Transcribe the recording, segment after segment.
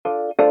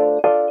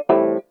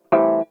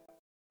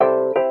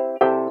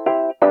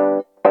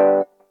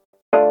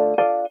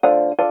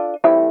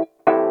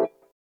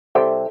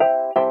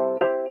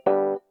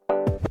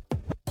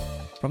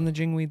From the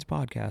Jingweeds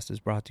podcast is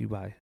brought to you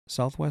by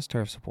Southwest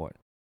Turf Support.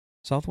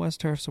 Southwest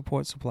Turf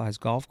Support supplies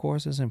golf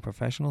courses and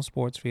professional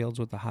sports fields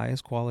with the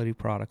highest quality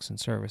products and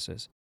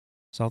services.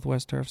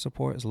 Southwest Turf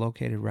Support is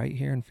located right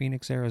here in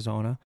Phoenix,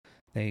 Arizona.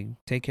 They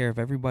take care of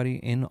everybody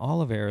in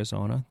all of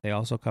Arizona. They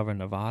also cover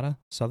Nevada,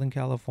 Southern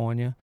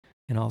California,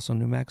 and also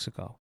New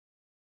Mexico.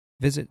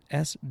 Visit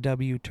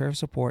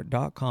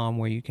swturfsupport.com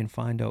where you can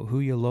find out who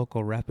your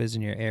local rep is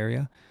in your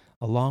area,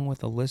 along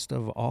with a list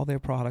of all their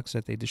products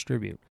that they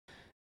distribute.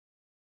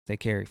 They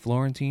carry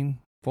Florentine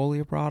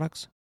Folia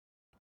products,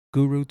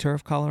 Guru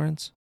Turf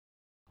Colorants,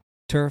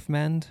 Turf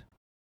Mend,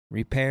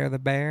 Repair the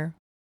Bear,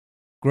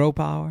 Grow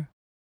Power,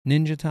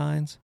 Ninja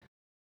Tines,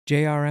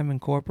 JRM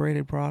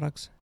Incorporated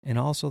products, and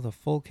also the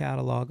full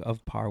catalog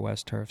of Par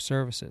West Turf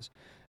services.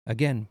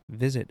 Again,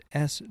 visit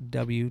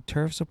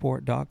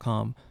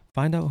swturfsupport.com,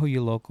 find out who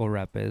your local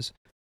rep is,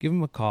 give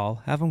them a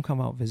call, have them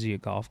come out visit your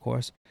golf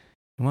course,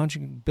 and why don't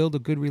you build a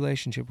good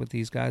relationship with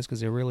these guys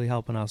because they're really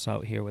helping us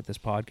out here with this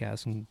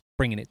podcast and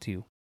bringing it to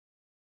you.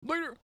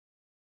 Later.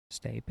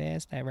 Stay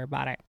pissed,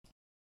 everybody.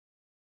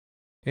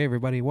 Hey,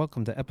 everybody.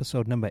 Welcome to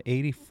episode number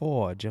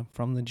 84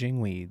 from the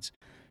Jingweeds.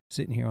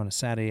 Sitting here on a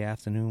Saturday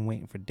afternoon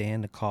waiting for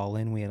Dan to call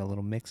in. We had a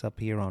little mix-up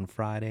here on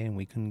Friday, and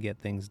we couldn't get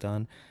things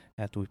done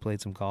after we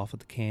played some golf at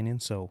the Canyon.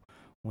 So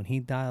when he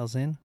dials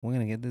in, we're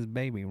going to get this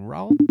baby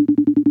roll.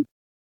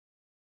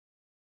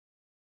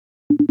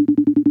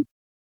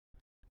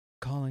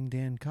 Calling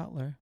Dan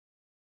Cutler.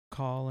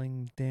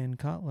 Calling Dan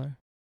Cutler.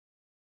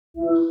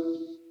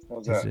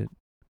 How's that?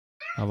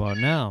 How about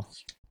now?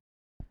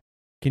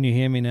 Can you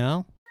hear me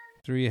now?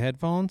 Through your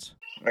headphones?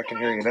 I can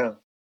hear you now.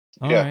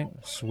 All right,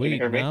 sweet.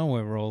 Hear me? Now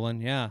we're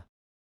rolling, yeah.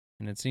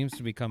 And it seems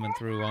to be coming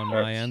through on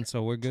my end,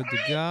 so we're good to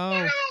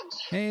go.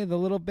 Hey, the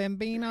little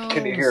bambinos.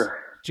 Can you hear?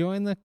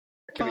 Join the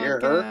Can podcast. you hear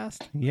her?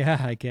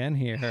 Yeah, I can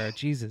hear her.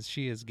 Jesus,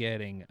 she is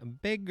getting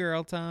big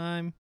girl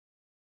time.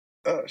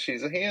 Oh,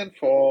 she's a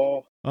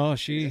handful. Oh,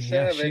 She's a she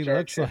savage,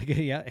 looks aren't like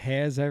it. Yeah,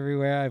 hairs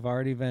everywhere. I've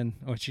already been.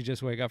 Oh, she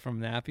just wake up from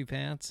nappy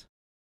pants.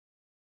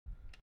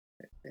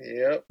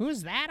 Yep.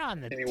 Who's that on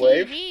the Can you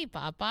TV, wave?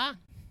 Papa?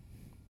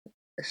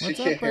 She What's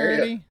can't up, hear ya.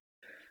 Birdie?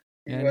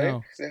 You Yeah, wave?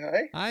 no. Say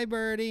hi. Hi,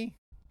 Birdie.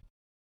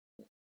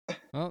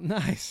 Oh,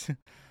 nice.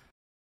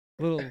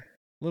 little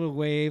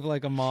wave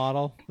like a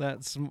model.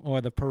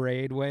 Or the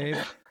parade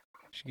wave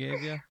she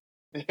gave you.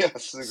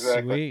 Yes,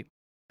 exactly. Sweet.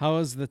 How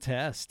was the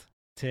test?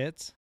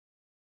 Tits?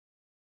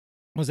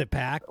 Was it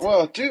packed?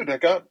 Well, dude, I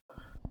got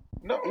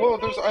no. Well,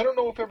 I don't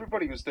know if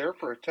everybody was there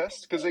for a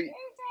test because it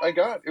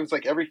was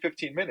like every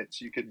 15 minutes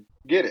you could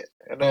get it,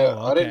 and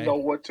I didn't know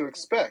what to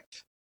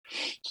expect.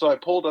 So I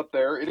pulled up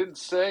there. It didn't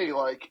say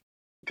like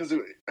because I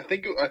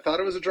thought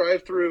it was a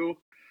drive-through.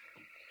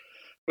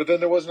 But then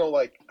there was no,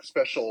 like,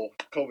 special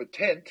COVID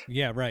tent.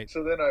 Yeah, right.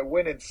 So then I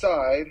went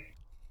inside,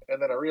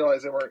 and then I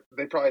realized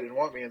they probably didn't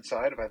want me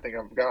inside if I think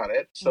I've got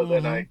it. So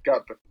then I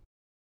got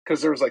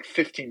because there was, like,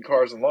 15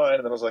 cars in line,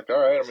 and then I was like, all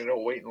right, I'm going to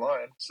wait in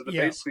line. So then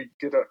basically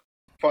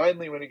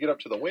finally when you get up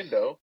to the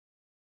window,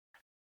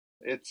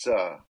 it's,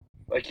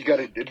 like, you got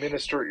to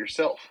administer it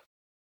yourself.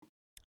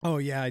 Oh,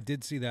 yeah, I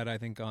did see that, I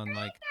think, on,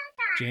 like,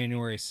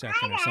 January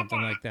 2nd or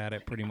something like that.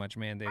 It pretty much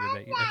mandated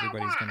that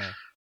everybody's going to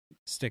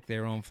stick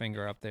their own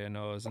finger up their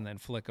nose and then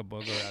flick a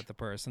booger at the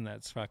person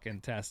that's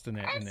fucking testing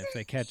it. And if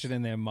they catch it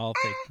in their mouth,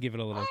 they give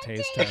it a little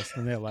taste test.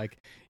 And they're like,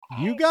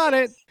 you got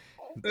it.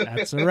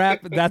 That's the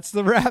rapid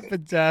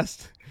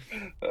test.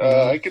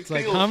 I can it's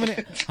like, feel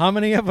how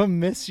many of them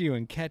miss you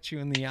and catch you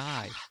in the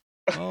eye?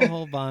 Oh, a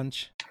whole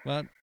bunch.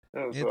 But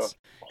it's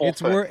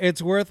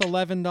worth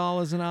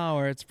 $11 an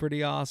hour. It's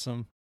pretty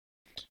awesome.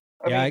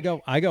 I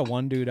got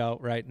one dude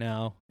out right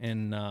now,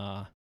 and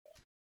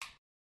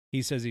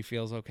he says he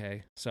feels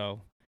okay,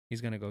 so he's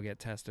going to go get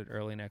tested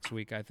early next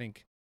week. I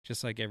think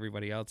just like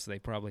everybody else, they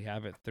probably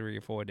have it 3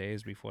 or 4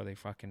 days before they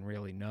fucking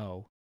really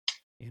know,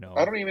 you know.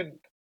 I don't even...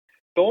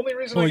 The only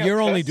reason well,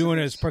 you're only doing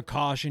it as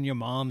precaution. Your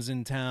mom's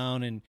in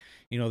town, and,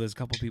 you know, there's a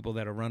couple people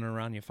that are running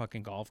around your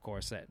fucking golf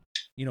course that,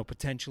 you know,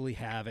 potentially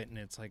have it, and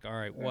it's like, all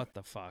right, what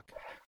the fuck?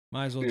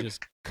 Might as well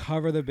just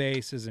cover the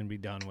bases and be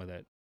done with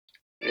it.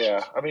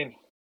 Yeah, I mean...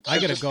 I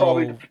gotta go...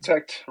 probably to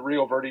protect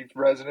Rio Verde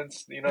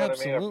residents, you know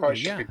Absolutely, what I mean? I probably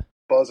should be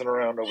buzzing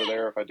around over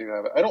there if I do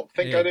have it. I don't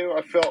think I do.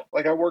 I felt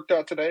like I worked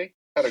out today,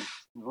 had a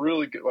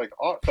really good, like,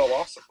 felt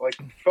awesome. Like,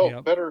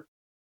 felt better,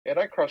 and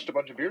I crushed a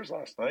bunch of beers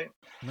last night.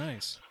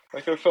 Nice.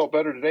 Like, I felt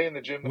better today in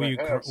the gym than I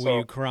have. Were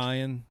you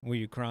crying? Were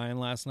you crying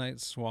last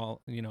night?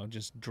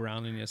 Just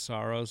drowning your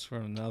sorrows for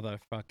another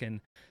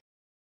fucking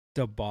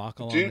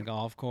debacle on the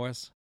golf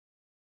course?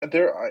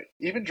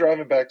 Even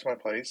driving back to my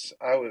place,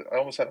 I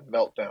almost had a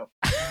meltdown.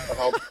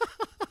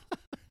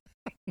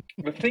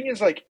 The thing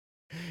is, like,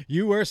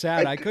 you were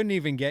sad. I couldn't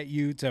even get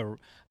you to.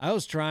 I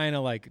was trying to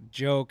like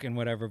joke and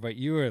whatever, but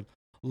you were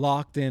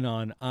locked in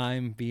on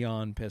I'm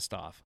beyond pissed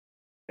off.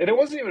 And it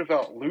wasn't even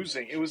about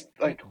losing. It was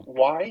like,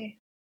 why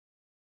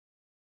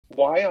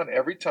on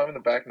every time in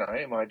the back nine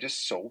am I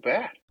just so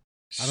bad?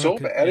 So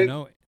bad. I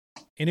know.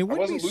 And it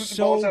wouldn't be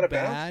so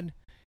bad.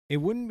 It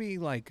wouldn't be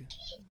like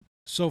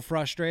so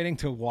frustrating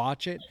to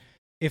watch it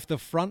if the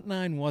front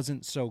nine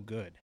wasn't so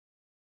good.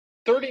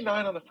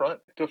 39 on the front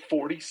to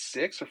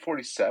 46 or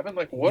 47?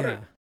 Like, what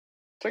are...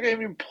 It's like I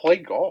didn't even play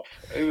golf.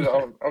 It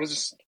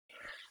was,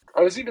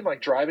 I was even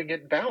like driving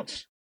it and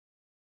bounce.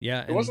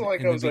 Yeah, it wasn't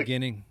like I was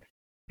beginning.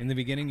 In the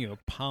beginning, you were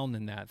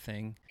pounding that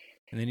thing,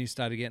 and then you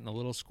started getting a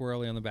little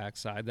squirrely on the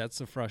backside. That's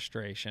the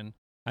frustration.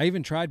 I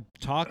even tried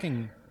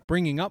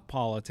bringing up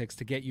politics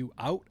to get you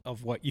out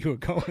of what you were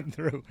going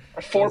through.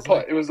 A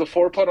 4-putt. It was the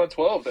 4-putt on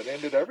 12 that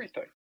ended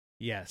everything.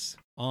 Yes,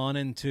 on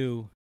and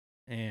 2,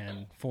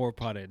 and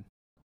 4-putted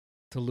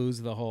to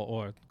lose the hole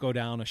or go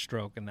down a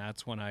stroke, and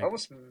that's when I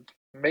almost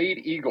made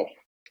eagle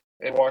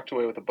and walked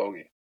away with a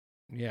bogey.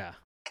 Yeah,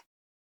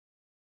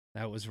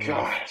 that was rough.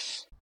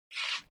 Gosh,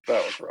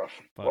 that was rough.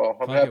 But well,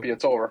 I'm happy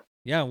it's over.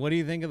 Yeah, what do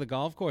you think of the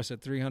golf course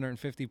at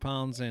 350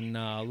 pounds and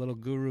little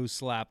Guru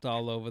slapped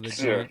all over the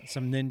joint,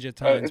 some Ninja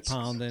Tines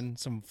pounding,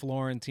 some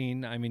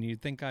Florentine? I mean,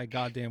 you'd think I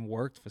goddamn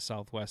worked for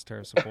Southwest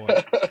Terra Support.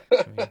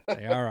 I mean,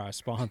 they are our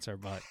sponsor,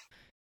 but,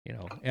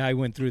 I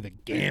went through the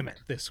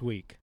gamut this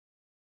week.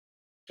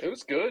 It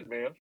was good,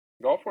 man.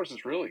 Golf course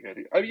is really good.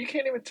 I mean, you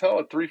can't even tell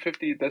at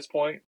 350 at this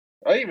point.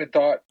 I even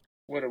thought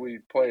when we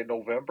play in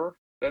November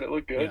that it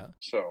looked good. Yeah.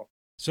 So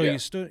yeah.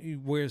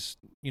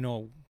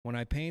 When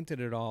I painted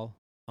it all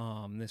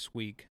this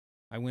week,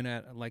 I went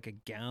at like a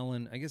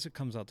gallon. I guess it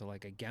comes out to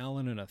like 1.33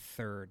 gallons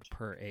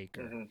per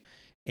acre. Mm-hmm.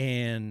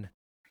 And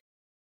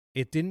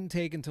it didn't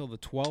take until the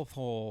 12th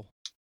hole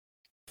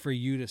for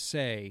you to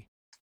say,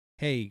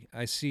 hey,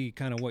 I see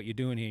kind of what you're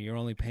doing here. You're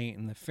only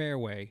painting the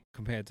fairway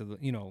compared to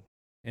the,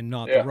 and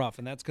not the rough.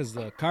 And that's because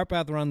the cart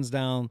path runs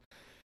down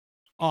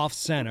off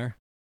center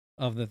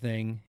of the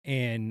thing,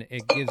 and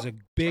it gives a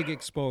big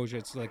exposure.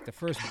 It's like the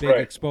first big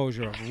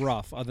exposure of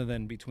rough other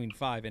than between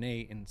 5 and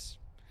 8. And,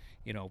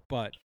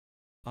 but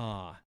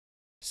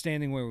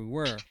standing where we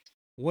were,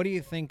 what do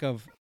you think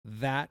of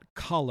that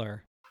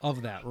color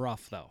of that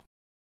rough, though?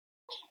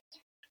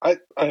 I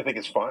think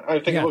it's fine. I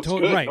think it looks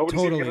good. Right,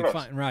 totally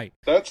fine. Right.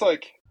 That's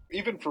like,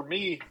 even for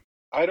me,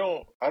 I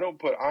don't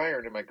put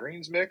iron in my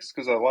greens mix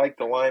because I like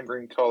the lime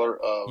green color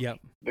of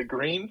the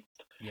green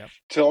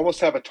to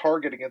almost have a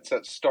target against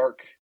that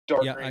stark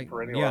dark green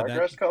perennial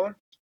ryegrass color.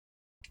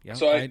 Yeah,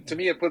 to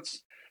me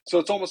so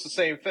it's almost the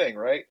same thing,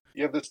 right?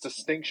 You have this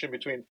distinction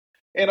between,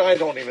 and I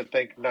don't even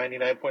think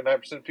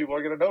 99.9% of people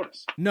are going to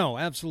notice. No,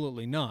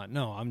 absolutely not.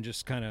 No, I'm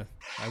just I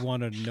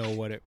wanted to know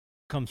what it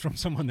comes from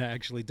someone that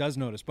actually does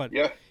notice. But,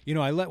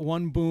 I let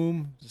one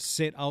boom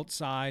sit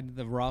outside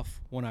the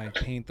rough when I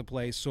paint the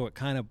place, so it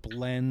kind of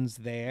blends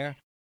there.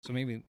 So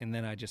maybe, and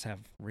then I just have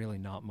really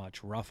not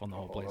much rough on the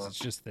whole place. It's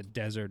just the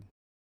desert.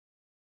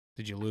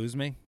 Did you lose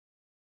me?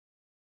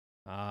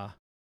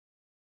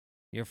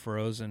 You're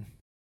frozen.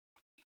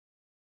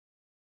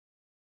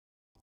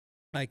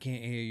 I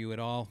can't hear you at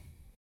all.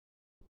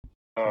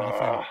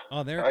 Nothing.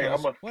 Oh, there it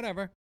goes.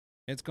 Whatever.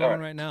 It's going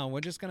right now.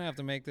 We're just going to have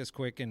to make this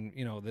quick and,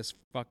 this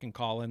fucking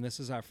call in. This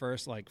is our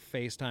first,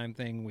 FaceTime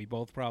thing. We're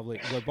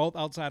both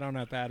outside on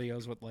our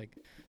patios with,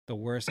 the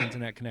worst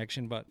internet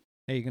connection. But,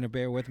 hey, you're going to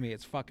bear with me.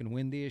 It's fucking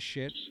windy as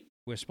shit.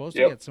 We're supposed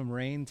to get some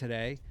rain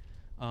today.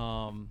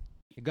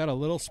 It got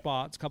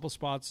couple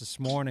spots this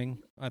morning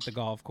at the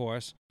golf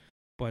course.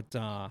 But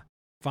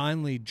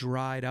finally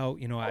dried out.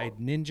 I had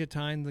Ninja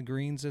Tined the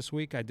greens this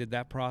week. I did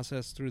that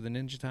process through the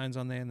Ninja Tines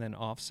on there and then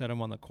offset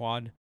them on the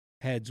quad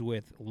heads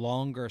with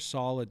longer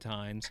solid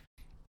tines.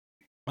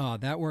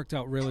 That worked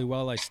out really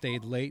well. I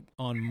stayed late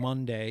on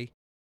Monday.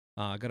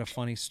 I got a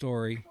funny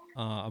story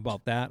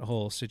about that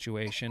whole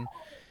situation.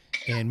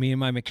 And me and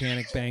my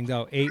mechanic banged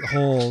out 8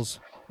 holes,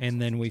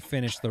 and then we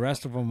finished the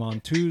rest of them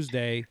on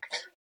Tuesday,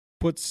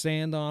 put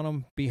sand on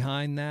them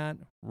behind that,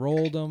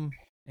 rolled them,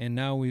 and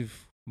now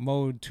we've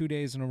mowed 2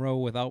 days in a row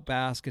without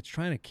baskets,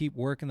 trying to keep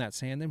working that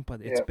sand in, but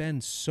it's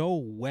been so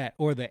wet,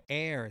 or the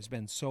air has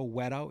been so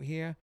wet out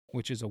here,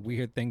 which is a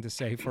weird thing to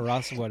say for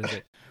us. What is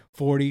it,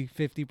 40,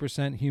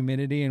 50%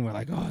 humidity? And we're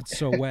like, oh, it's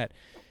so wet.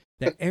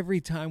 That every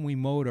time we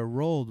mowed or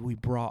rolled, we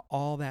brought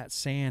all that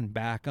sand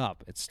back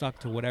up. It stuck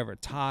to whatever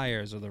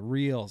tires or the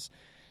reels.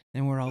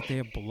 Then we're out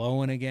there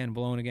blowing again.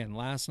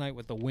 Last night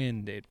with the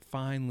wind, it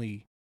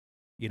finally,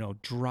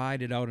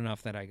 dried it out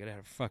enough that I could have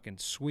a fucking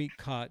sweet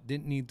cut.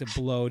 Didn't need to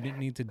blow, didn't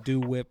need to do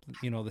whip,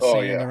 the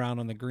sand around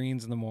on the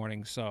greens in the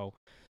morning. So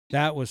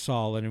that was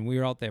solid, and we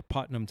were out there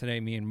putting them today.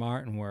 Me and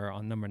Martin were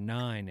on number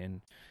 9,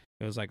 and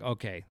it was like,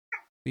 okay,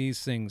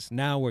 these things,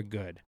 now we're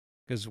good.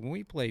 Because when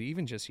we played,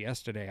 even just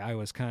yesterday, I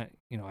was kind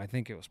of, I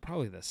think it was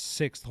probably the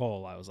 6th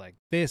hole. I was like,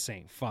 this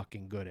ain't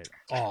fucking good at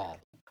all.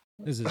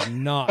 This is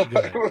not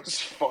good. It was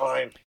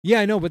fine.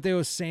 Yeah, I know, but there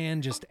was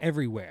sand just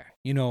everywhere.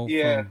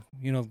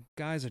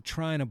 Guys are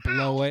trying to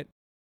blow it,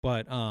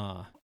 but,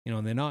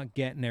 they're not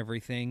getting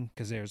everything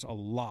because there's a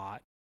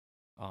lot.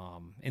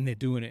 And they're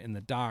doing it in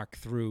the dark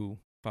through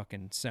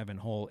fucking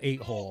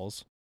 8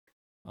 holes.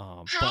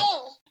 But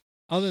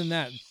other than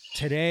that,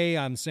 today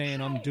I'm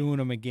saying I'm doing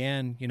them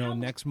again.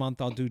 Next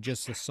month I'll do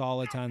just the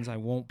solid tons. I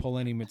won't pull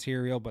any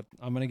material, but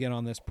I'm going to get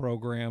on this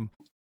program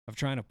of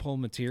trying to pull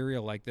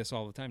material like this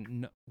all the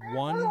time.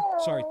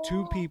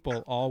 2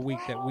 people all week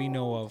that we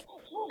know of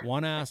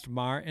one asked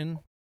Martin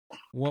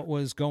what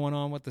was going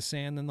on with the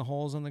sand and the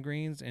holes on the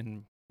greens,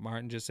 and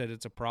Martin just said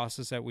it's a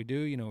process that we do.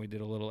 You know, we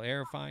did a little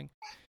aerifying,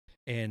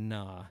 and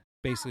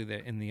basically,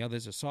 the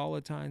others are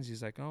solid tines.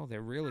 He's like, oh,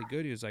 they're really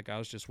good. He was like, I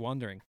was just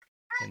wondering.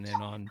 And then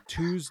on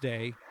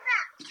Tuesday,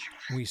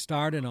 we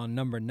started on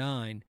number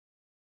 9,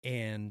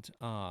 and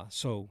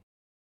so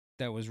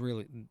that was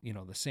really, you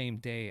know, the same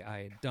day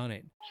I had done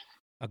it.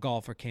 A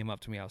golfer came up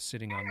to me. I was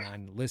sitting on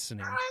 9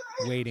 listening,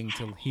 waiting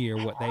to hear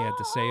what they had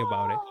to say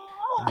about it.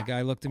 And the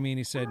guy looked at me and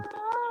he said,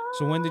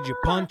 so when did you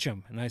punch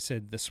him? And I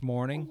said, this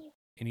morning.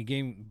 And he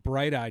gave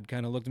bright-eyed,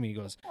 kind of looked at me. He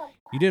goes,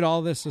 you did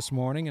all this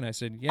morning? And I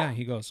said, yeah.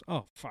 He goes,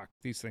 oh, fuck,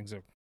 these things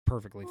are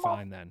perfectly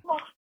fine then.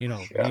 You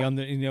know, Yeah.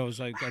 it was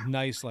like a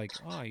nice, like,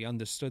 oh, he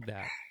understood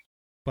that.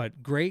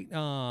 But great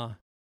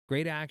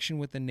action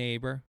with the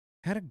neighbor.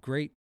 Had a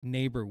great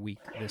neighbor week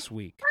this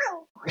week.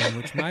 In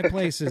which my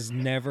place is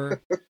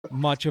never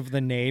much of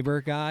the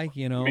neighbor guy,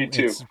 you know. Me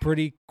too. It's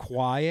pretty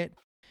quiet.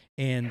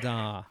 And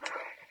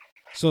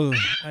so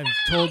I've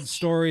told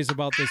stories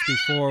about this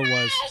before.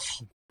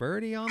 Was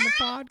Birdie on the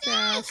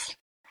podcast?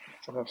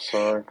 I'm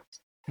sorry.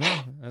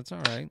 No, that's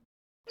all right.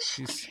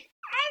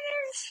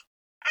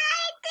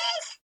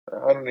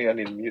 I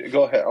need to mute it.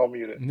 Go ahead. I'll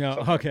mute it. No,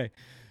 Something. okay.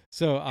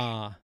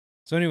 So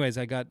anyways,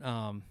 I got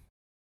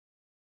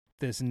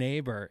this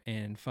neighbor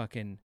in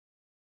fucking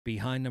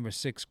behind number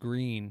 6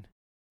 green.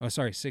 Oh,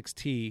 sorry,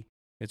 6T.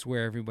 It's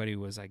where everybody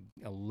was like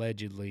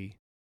allegedly,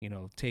 you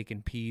know,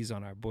 taking peas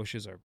on our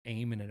bushes or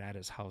aiming it at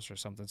his house or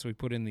something. So we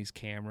put in these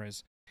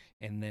cameras,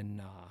 and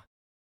then a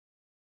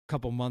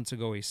couple months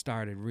ago he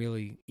started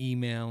really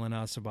emailing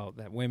us about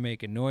that we're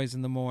making noise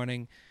in the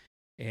morning,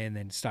 and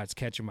then starts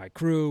catching my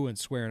crew and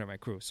swearing at my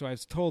crew. So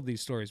I've told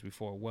these stories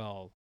before.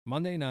 Well,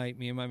 Monday night,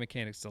 me and my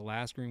mechanics, the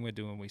last green we're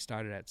doing, we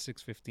started at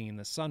 6:15.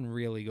 The sun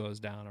really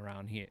goes down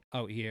around here,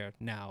 out here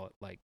now at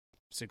like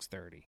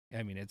 6:30.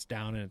 I mean, it's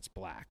down and it's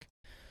black.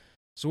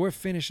 So we're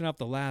finishing up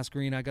the last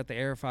green. I got the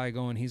airfire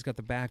going. He's got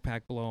the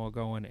backpack blower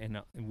going,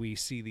 and we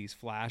see these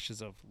flashes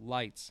of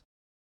lights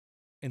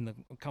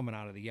coming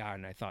out of the yard.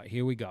 And I thought,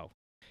 here we go.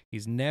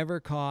 He's never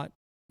caught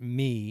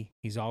me.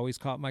 He's always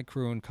caught my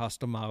crew and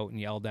cussed them out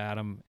and yelled at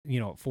him, you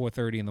know, at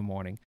 4:30 in the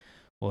morning.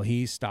 Well,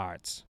 he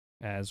starts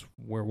as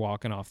we're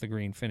walking off the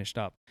green, finished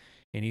up,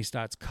 and he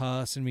starts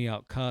cussing me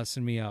out.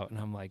 And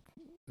I'm like,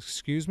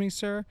 excuse me,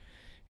 sir?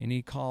 And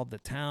he called the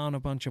town a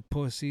bunch of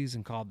pussies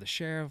and called the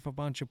sheriff a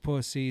bunch of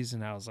pussies.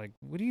 And I was like,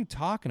 what are you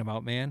talking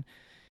about, man?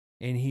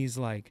 And he's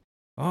like,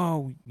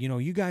 oh, you know,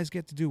 you guys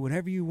get to do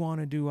whatever you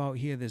want to do out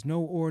here. There's no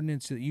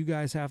ordinance that you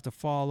guys have to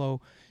follow.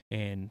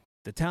 And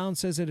the town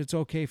says that it's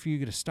okay for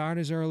you to start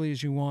as early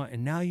as you want.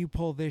 And now you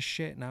pull this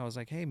shit. And I was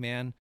like, hey,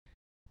 man,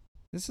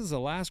 this is the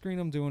last green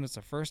I'm doing. It's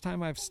the first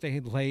time I've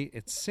stayed late.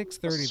 It's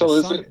 6:30.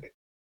 So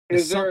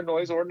is there a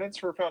noise ordinance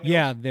for Fountain Hills?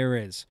 Yeah, there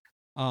is.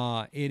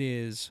 It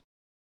is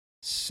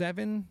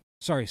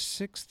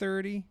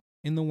 6:30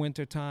 in the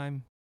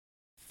wintertime,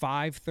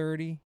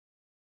 7:30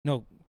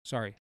 in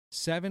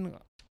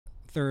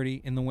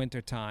the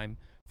wintertime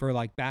for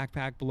like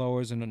backpack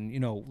blowers and, you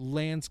know,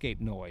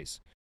 landscape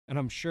noise. And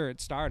I'm sure it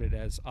started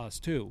as us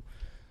too.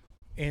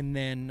 And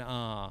then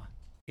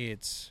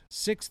it's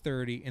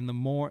 6:30 in the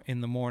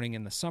morning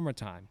in the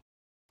summertime.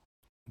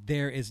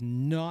 There is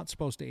not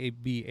supposed to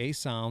be a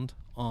sound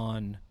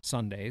on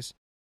Sundays.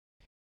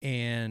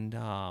 And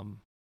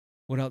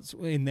what else?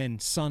 And then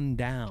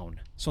sundown.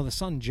 So the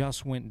sun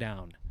just went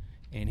down,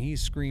 and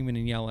he's screaming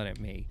and yelling at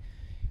me.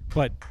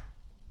 But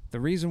the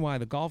reason why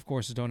the golf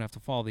courses don't have to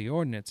follow the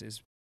ordinance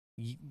is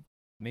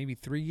maybe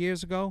 3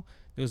 years ago,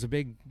 there was a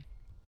big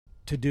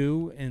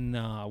to-do in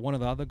one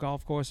of the other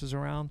golf courses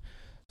around.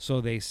 So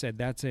they said,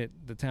 that's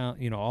it. The town,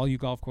 you know, all you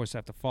golf courses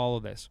have to follow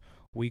this.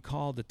 We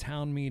called the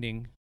town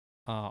meeting.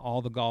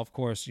 All the golf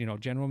course, you know,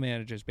 general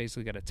managers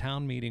basically got a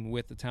town meeting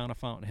with the town of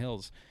Fountain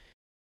Hills.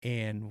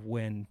 And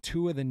when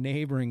 2 of the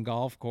neighboring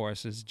golf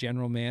courses,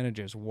 general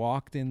managers,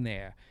 walked in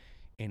there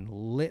and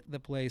lit the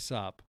place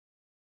up,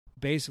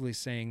 basically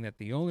saying that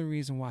the only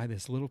reason why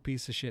this little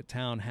piece of shit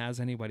town has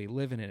anybody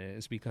living in it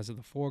is because of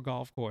the 4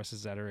 golf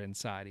courses that are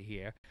inside of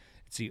here.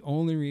 It's the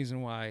only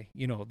reason why,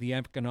 you know, the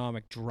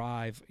economic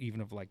drive,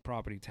 even of like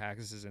property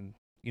taxes and,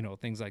 you know,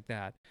 things like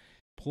that.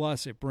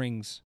 Plus, it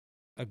brings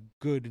a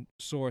good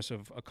source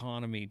of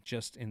economy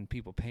just in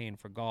people paying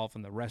for golf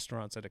and the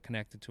restaurants that are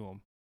connected to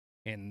them.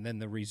 And then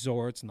the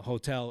resorts and the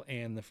hotel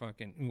and the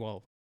fucking,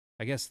 well,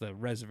 I guess the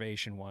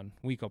reservation one,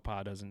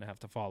 Wekopa doesn't have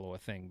to follow a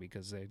thing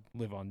because they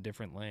live on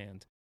different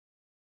land.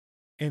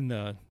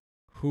 And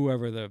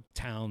whoever the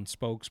town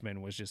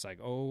spokesman was just like,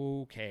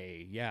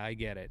 okay, yeah, I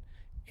get it.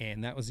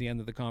 And that was the end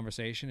of the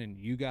conversation. And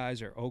you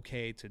guys are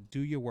okay to do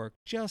your work.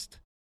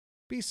 Just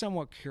be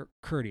somewhat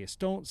courteous.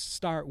 Don't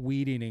start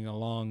weeding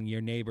along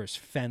your neighbor's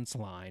fence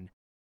line,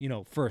 you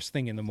know, first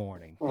thing in the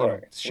morning.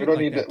 Right. We don't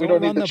need the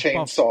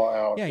chainsaw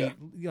out. Yeah,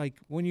 like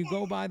when you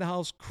go by the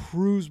house,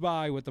 cruise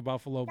by with the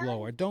Buffalo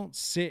blower. Don't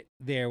sit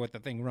there with the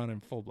thing running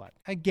full blast.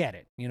 I get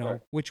it, you know,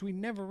 right. Which we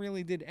never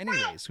really did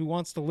anyways. Who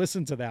wants to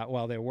listen to that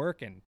while they're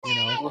working, you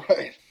know?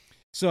 Right.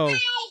 So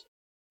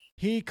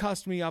he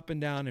cussed me up and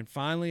down, and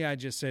finally I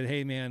just said,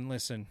 hey, man,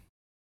 listen,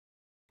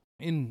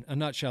 in a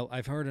nutshell,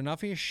 I've heard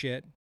enough of your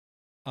shit.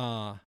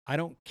 I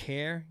don't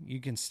care. You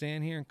can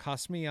stand here and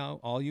cuss me out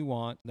all you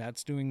want.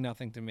 That's doing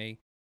nothing to me.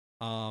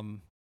 But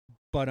I'm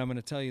going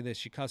to tell you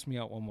this. You cuss me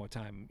out one more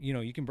time. You know,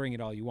 you can bring it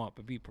all you want,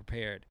 but be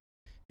prepared.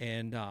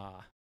 And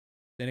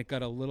then it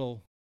got a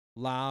little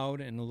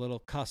loud and a little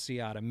cussy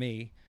out of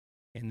me.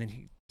 And then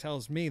he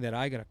tells me that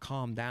I got to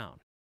calm down.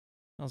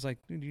 I was like,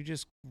 dude, you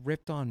just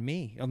ripped on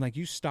me. I'm like,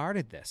 you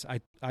started this.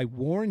 I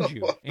warned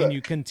you, and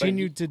you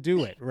continued to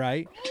do it,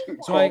 right?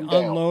 So I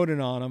unloaded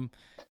on him,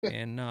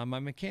 and my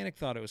mechanic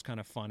thought it was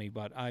kind of funny,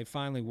 but I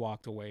finally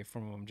walked away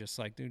from him just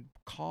like, dude,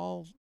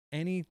 call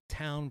any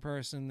town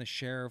person, the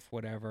sheriff,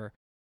 whatever.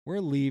 We're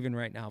leaving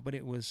right now. But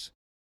it was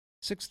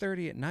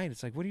 6:30 at night.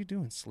 It's like, what are you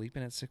doing,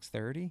 sleeping at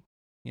 6:30?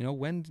 You know,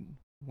 when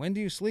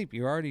do you sleep?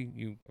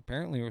 You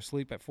apparently were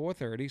asleep at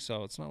 4:30,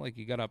 so it's not like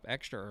you got up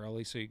extra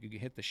early so you could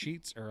hit the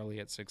sheets early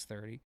at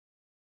 6:30.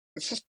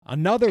 It's just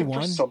another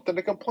one, something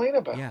to complain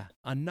about. Yeah,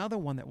 another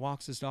one that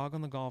walks his dog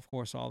on the golf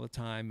course all the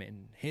time,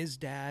 and his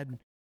dad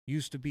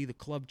used to be the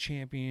club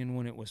champion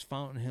when it was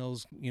Fountain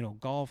Hills,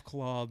 golf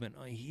club, and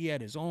he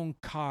had his own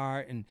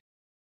cart. And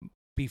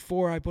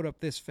before I put up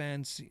this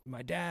fence,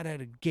 my dad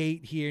had a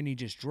gate here, and he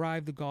just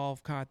drive the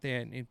golf cart there,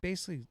 and it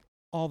basically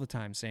all the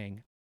time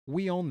saying,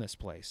 we own this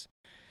place.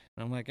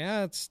 And I'm like,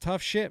 it's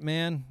tough shit,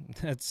 man.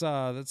 That's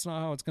not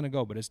how it's going to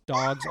go. But his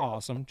dog's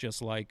awesome,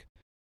 just like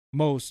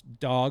most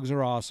dogs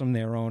are awesome.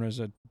 Their owner's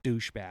a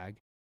douchebag.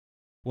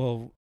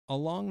 Well,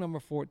 along number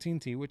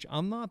 14T, which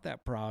I'm not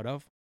that proud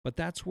of, but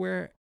that's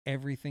where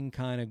everything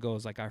kind of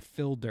goes, like our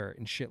fill dirt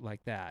and shit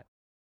like that.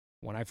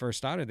 When I first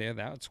started there,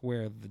 that's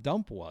where the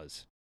dump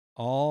was.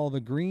 All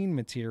the green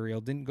material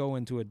didn't go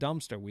into a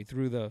dumpster. We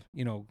threw the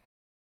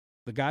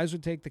guys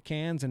would take the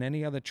cans and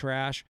any other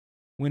trash,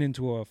 went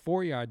into a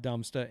 4-yard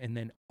dumpster, and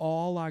then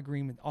all our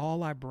green,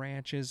 all our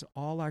branches,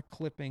 all our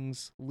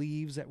clippings,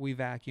 leaves that we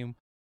vacuum,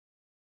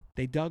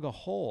 they dug a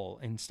hole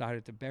and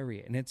started to bury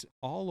it. And it's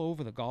all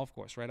over the golf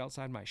course, right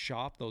outside my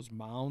shop, those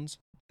mounds.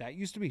 That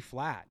used to be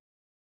flat.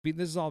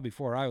 This is all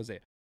before I was there.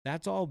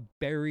 That's all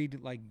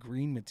buried like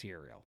green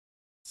material.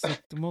 It's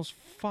like the most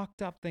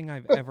fucked up thing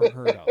I've ever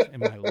heard of in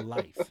my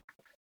life.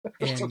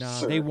 And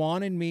they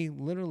wanted me,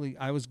 literally,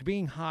 I was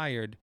being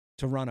hired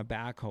to run a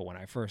backhoe when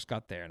I first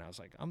got there. And I was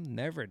like, I'm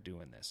never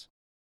doing this.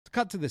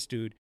 Cut to this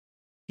dude.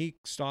 He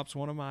stops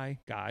one of my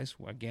guys,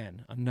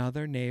 again,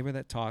 another neighbor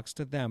that talks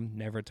to them,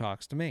 never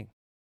talks to me,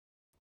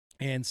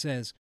 and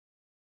says,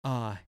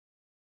 hey,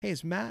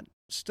 is Matt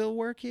still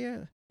work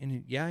here?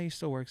 And yeah, he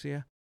still works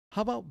here.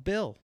 How about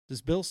Bill?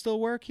 Does Bill still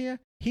work here?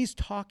 He's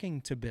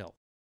talking to Bill,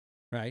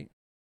 right?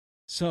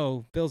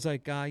 So Bill's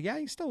like, yeah,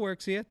 he still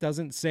works here.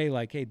 Doesn't say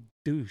like, hey,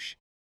 douche,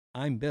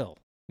 I'm Bill.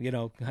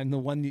 I'm the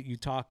one that you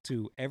talk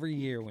to every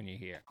year when you're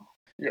here.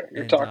 Yeah,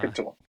 you're talking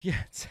to him.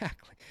 Yeah,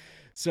 exactly.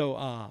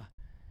 So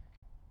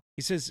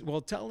he says,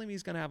 well, tell him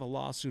he's going to have a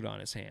lawsuit on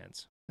his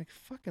hands. Like,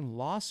 fucking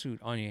lawsuit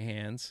on your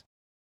hands?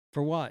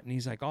 For what? And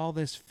he's like, all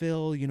this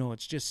fill,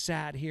 it's just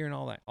sat here and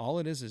all that. All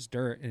it is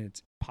dirt, and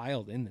it's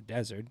piled in the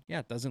desert. Yeah,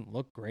 it doesn't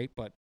look great,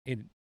 but it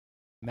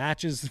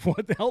matches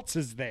what else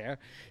is there,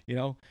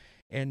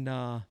 And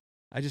I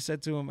just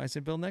said to him, I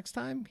said, Bill, next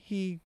time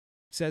he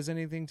says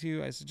anything to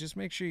you, I said, just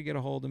make sure you get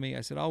a hold of me.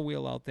 I said, I'll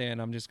wheel out there, and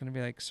I'm just going to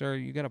be like, sir,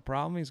 you got a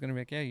problem? He's going to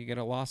be like, yeah, you got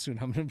a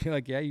lawsuit. I'm going to be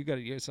like, yeah, you got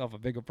yourself a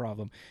bigger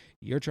problem.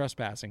 You're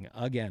trespassing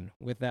again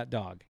with that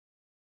dog.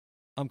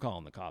 I'm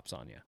calling the cops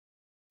on you.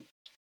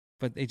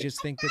 But they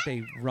just think that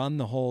they run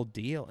the whole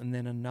deal, and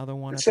then another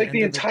one. It's like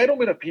the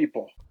entitlement of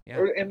people. Yeah.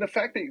 And the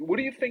fact that, what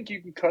do you think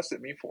you can cuss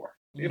at me for?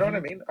 You know what I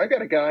mean? I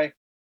got a guy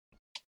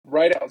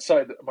right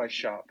outside my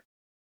shop.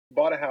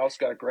 Bought a house,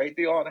 got a great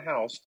deal on a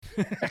house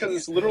because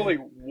it's literally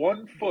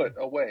 1 foot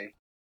away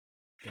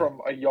from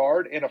a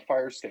yard and a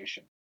fire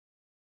station.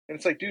 And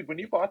it's like, dude, when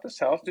you bought this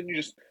house, didn't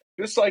you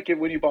just like it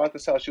when you bought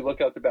this house, you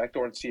look out the back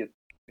door and see it,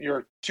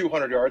 you're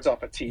 200 yards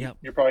off a tee. Yep.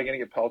 You're probably going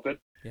to get pelted.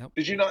 Yep.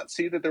 Did you not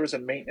see that there was a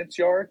maintenance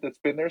yard that's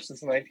been there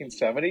since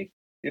 1970?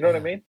 You know what I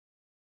mean?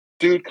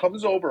 Dude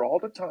comes over all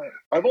the time.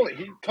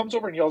 He comes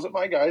over and yells at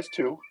my guys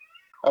too.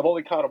 I've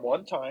only caught him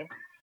one time.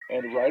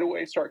 And right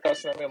away start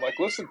cussing at me. I'm like,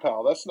 listen,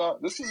 pal,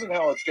 this isn't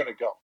how it's going to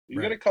go.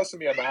 You're going to cuss at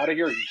me. I'm out of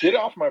here. Get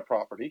off my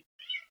property.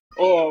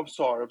 Oh, I'm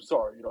sorry.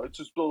 It's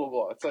just blah, blah,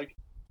 blah. It's like,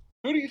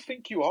 who do you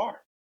think you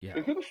are? Yeah.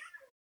 Like,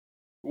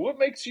 what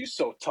makes you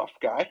so tough,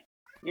 guy?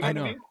 You know what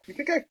I mean? You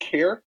think I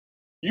care?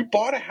 You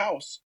bought a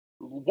house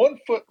 1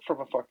 foot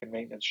from a fucking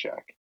maintenance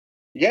shack.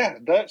 Yeah,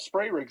 that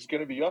spray rig's going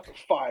to be up at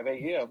 5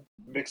 a.m.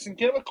 mixing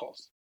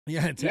chemicals.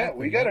 Yeah, exactly. Yeah,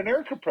 we got an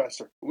air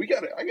compressor. I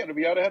got to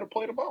be out ahead of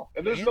play tomorrow.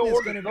 And there's no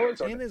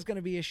noise. And there's going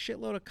to be a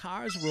shitload of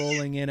cars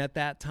rolling in at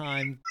that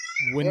time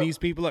when these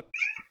people are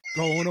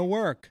going to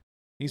work.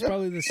 He's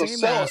probably the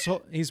same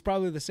asshole. He's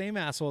probably the same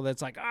asshole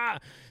that's like,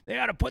 they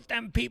got to put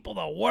them people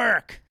to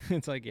work.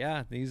 It's like,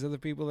 yeah, these are the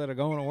people that are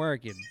going to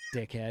work, you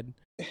dickhead.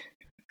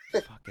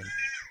 Fucking.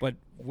 But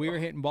we were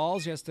hitting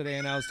balls yesterday,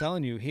 and I was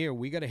telling you, here,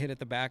 we got to hit at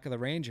the back of the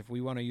range if we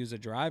want to use a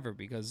driver,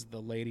 because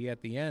the lady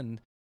at the end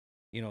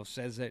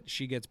says that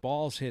she gets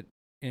balls hit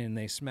and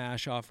they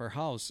smash off her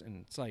house.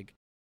 And it's like,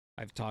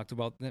 I've talked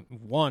about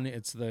one,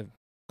 it's the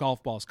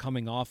golf balls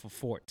coming off of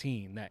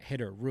 14 that hit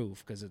her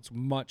roof because it's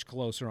much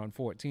closer on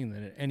 14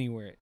 than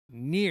anywhere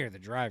near the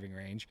driving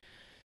range.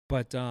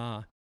 But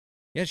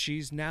yeah,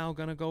 she's now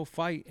gonna go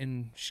fight,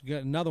 and she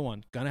got another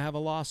one. Gonna have a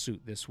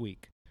lawsuit this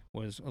week.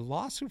 Was a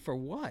lawsuit for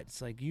what?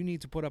 It's like, you need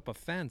to put up a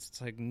fence.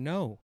 It's like,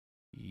 no,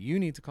 you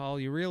need to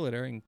call your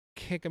realtor and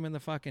kick him in the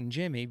fucking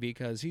jimmy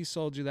because he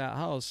sold you that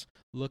house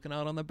looking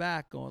out on the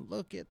back going,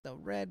 look at the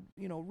red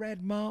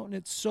mountain.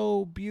 It's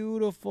so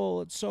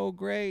beautiful. It's so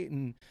great.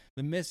 And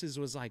the missus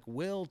was like,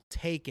 we'll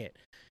take it.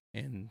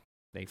 And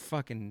they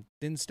fucking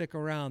didn't stick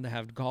around to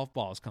have golf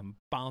balls come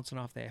bouncing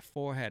off their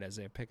forehead as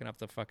they're picking up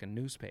the fucking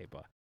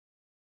newspaper.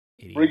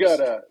 Idiots. We got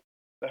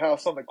the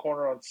house on the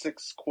corner on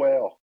 6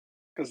 Quail.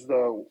 Because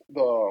the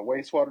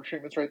wastewater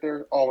treatment's right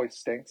there always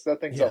stinks. That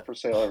thing's up for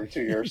sale every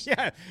 2 years.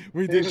 Yeah,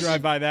 we did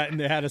drive by that, and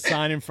they had a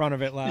sign in front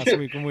of it last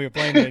week when we were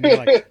playing it. And you're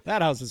like,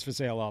 that house is for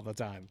sale all the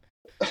time.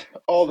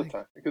 All the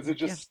time. Because it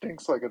just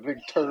stinks like a big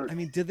turd. I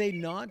mean, did they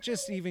not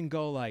just even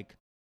go like,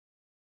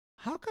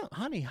 how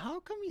come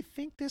you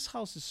think this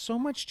house is so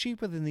much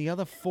cheaper than the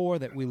other 4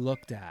 that we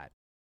looked at?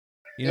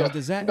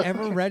 Does that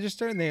ever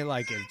register? And they're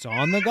like, it's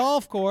on the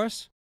golf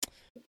course.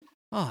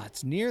 Oh,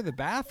 it's near the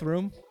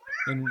bathroom.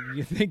 And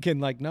you're thinking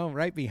like, no,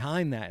 right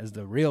behind that is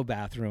the real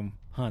bathroom,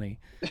 honey.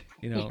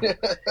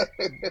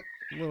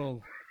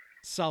 Little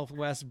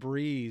southwest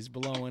breeze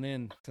blowing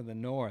in to the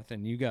north,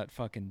 and you got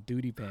fucking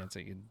duty pants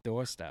at your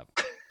doorstep.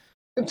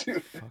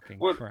 Dude,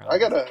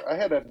 I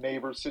had a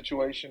neighbor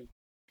situation.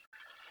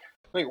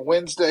 I think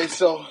Wednesday.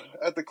 So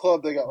at the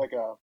club, they got like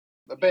a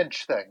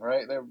bench thing,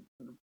 right? They're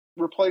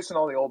replacing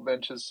all the old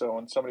benches, so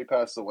when somebody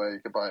passes away, you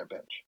could buy a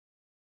bench.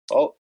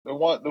 Oh,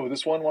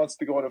 this one wants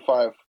to go into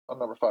 5 on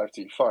number 5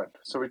 tee. Fine.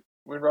 So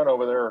we run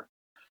over there.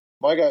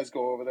 My guys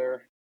go over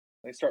there.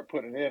 They start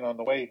putting it in on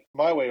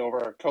my way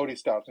over. Cody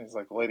stops and he's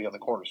like, the lady on the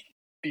corner's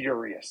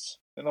furious.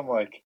 And I'm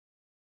like,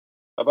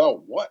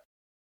 about what?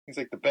 He's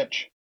like, the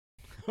bench.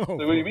 Oh, like,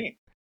 what do you mean?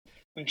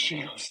 And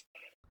she goes,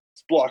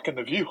 it's blocking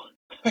the view.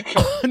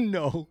 Oh,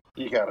 no.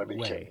 You gotta be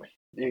kidding me.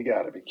 You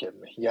gotta be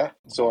kidding me. Yeah.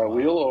 So I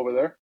wheel over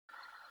there.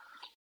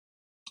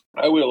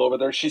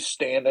 She's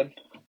standing,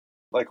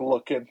 like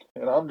looking,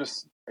 and I'm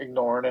just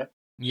ignoring it.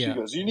 Yeah. She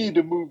goes, you need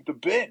to move the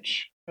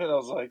bench. And I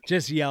was like,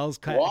 just yells,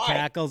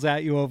 cackles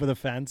at you over the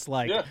fence,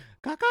 like,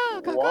 caca,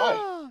 caca.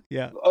 Why?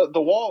 Yeah.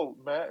 The wall,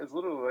 Matt, is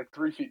literally like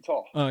 3 feet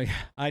tall. Oh, yeah.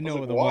 I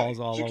know the wall's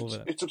all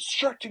over. It's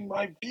obstructing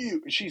my view.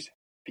 And she's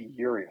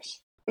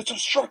furious. It's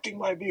obstructing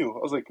my view. I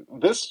was like,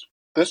 this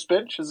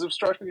bench is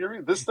obstructing your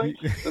view? This thing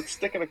that's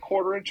sticking a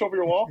 1/4 inch over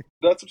your wall,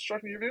 that's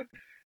obstructing your view?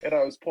 And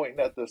I was pointing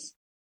at this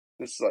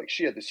like,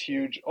 she had this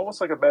huge,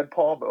 almost like a med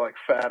palm, but like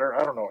fatter.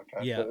 I don't know what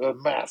kind. A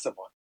massive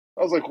one.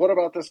 I was like, what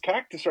about this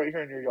cactus right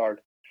here in your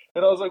yard?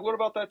 And I was like, what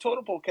about that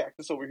totem pole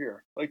cactus over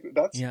here? Like,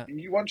 that's, why don't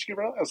you get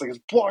rid of that? I was like, it's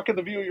blocking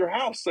the view of your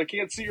house. I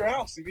can't see your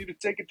house. You need to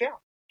take it down.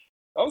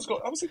 I was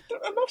like,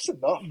 enough's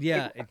enough.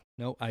 Yeah.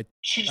 Like,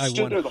 she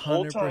stood there the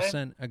whole time.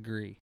 100%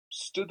 agree.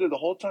 Stood there the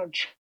whole time.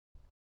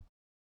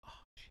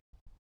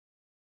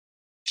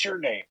 What's your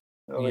name?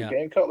 Like,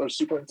 Dan Cutler,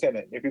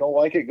 superintendent. If you don't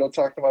like it, go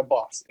talk to my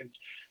boss. And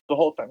the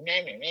whole time,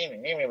 I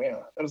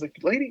was like,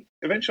 lady,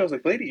 eventually I was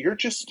like, lady, you're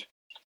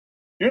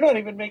not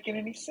even making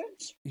any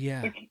sense.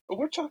 Yeah. Like,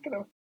 we're talking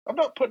I'm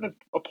not putting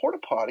a porta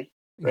potty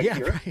right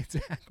here. Right,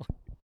 exactly.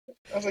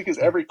 I was like, is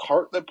every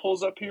cart that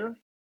pulls up here,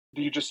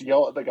 do you just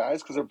yell at the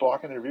guys because they're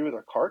blocking their view with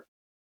their cart?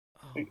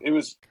 It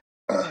was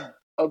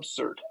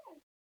absurd.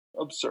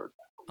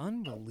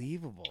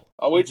 Unbelievable.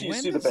 I'll wait till you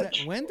see the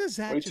bench. When does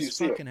that just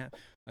fucking happen?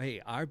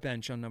 Hey, our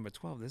bench on number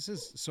 12. This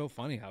is so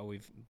funny how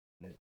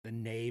the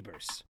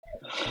neighbors.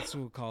 That's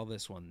what we'll call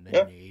this one,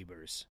 the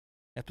neighbors.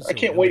 I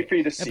can't wait for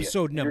you to see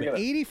episode number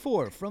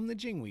 84 from the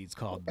Jingweeds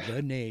called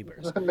The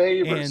Neighbors. The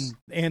Neighbors.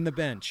 And the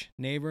bench.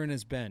 Neighbor and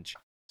his bench.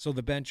 So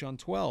the bench on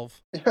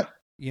 12,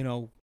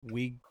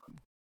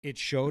 it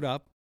showed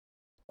up,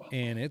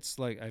 and it's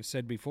like I've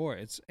said before,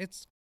 it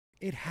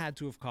had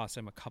to have cost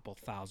them a couple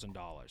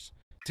 $1,000s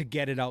to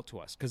get it out to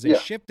us because they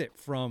shipped it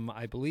from,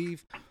 I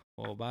believe,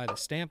 by the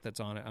stamp that's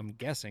on it, I'm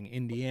guessing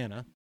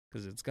Indiana,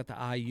 because it's got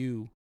the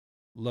IU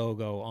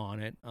logo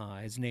on it,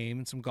 his name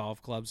and some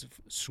golf clubs,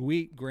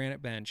 sweet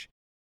granite bench.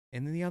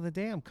 And then the other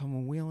day I'm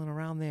coming wheeling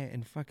around there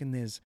and fucking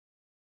there's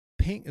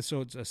pink, so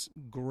it's a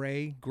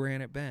gray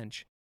granite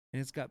bench and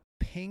it's got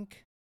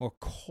pink or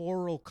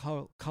coral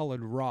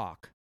colored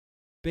rock,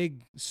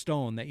 big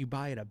stone that you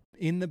buy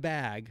in the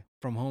bag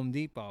from Home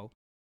Depot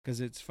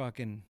because it's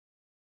fucking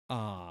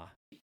not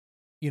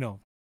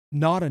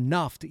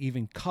enough to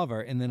even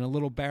cover, and then a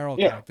little barrel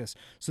cactus.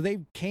 So they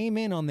came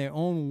in on their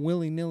own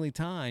willy-nilly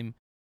time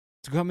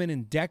to come in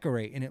and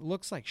decorate, and it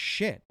looks like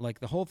shit. Like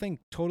the whole thing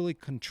totally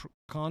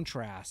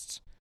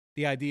contrasts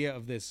the idea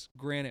of this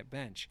granite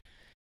bench.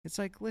 It's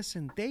like,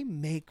 listen, they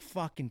make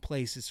fucking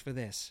places for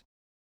this.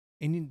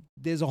 And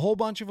there's a whole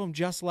bunch of them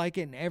just like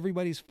it, and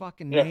everybody's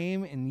fucking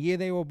name and year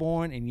they were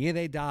born and year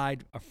they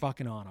died are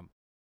fucking on them.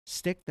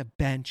 Stick the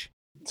bench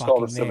it's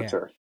called a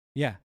cemetery.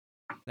 Yeah,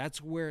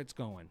 that's where it's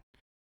going.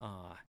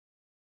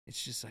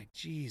 It's just like,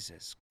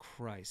 Jesus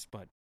Christ,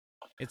 but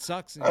it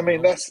sucks. I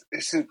mean,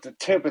 is it the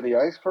tip of the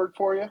iceberg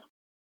for you?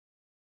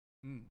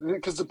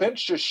 Because the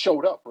bench just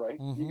showed up, right?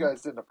 You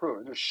guys didn't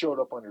approve it; just showed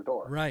up on your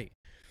door, right?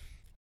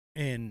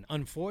 And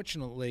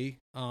unfortunately,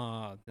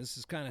 this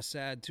is kind of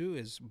sad too.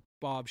 Is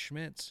Bob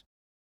Schmitz?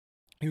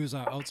 He was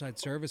our outside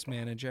service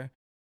manager,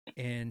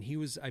 and he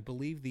was, I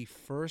believe, the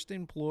first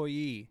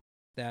employee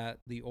that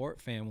the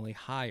Ort family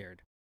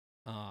hired.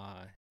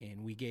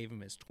 And we gave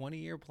him his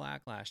 20-year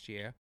plaque last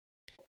year,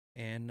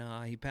 and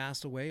he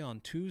passed away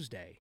on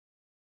Tuesday.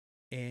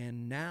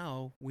 And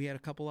now we had a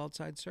couple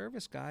outside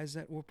service guys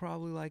that were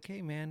probably like,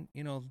 hey, man,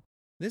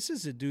 this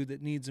is a dude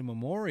that needs a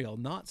memorial,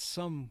 not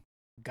some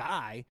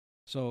guy.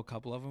 So a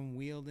couple of them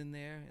wheeled in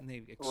there, and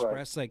they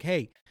expressed like,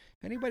 hey,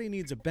 if anybody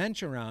needs a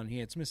bench around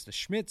here, it's Mr.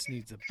 Schmitz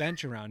needs a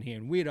bench around here.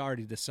 And we had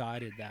already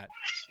decided that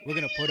we're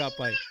going to put up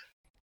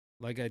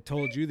like I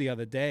told you the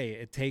other day,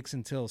 it takes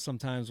until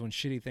sometimes when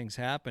shitty things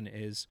happen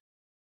is,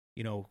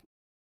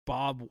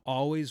 Bob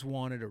always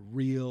wanted a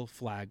real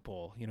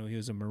flagpole. He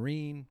was a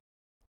Marine,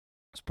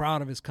 was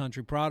proud of his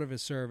country, proud of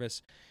his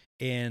service.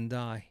 And,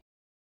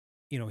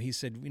 he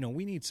said,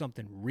 we need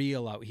something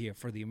real out here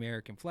for the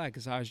American flag,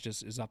 because ours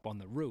just is up on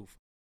the roof.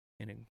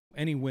 And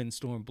any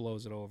windstorm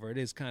blows it over. It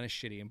is kind of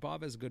shitty. And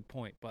Bob has a good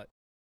point, but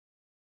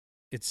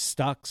it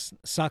sucks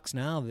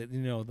now that,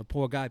 the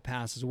poor guy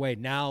passes away.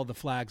 Now the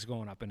flag's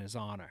going up in his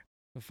honor.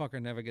 The fucker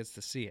never gets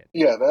to see it.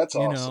 Yeah, that's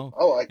awesome.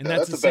 I like that.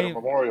 That's a better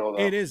memorial, though.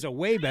 It is a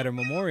way better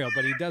memorial,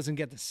 but he doesn't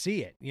get to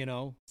see it,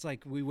 It's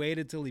like we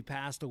waited till he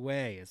passed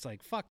away. It's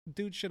like, fuck,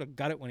 dude should have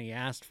got it when he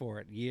asked for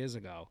it years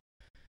ago.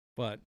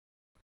 But,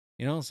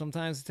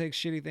 sometimes it takes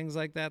shitty things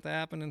like that to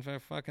happen and for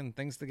fucking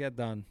things to get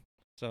done.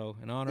 So,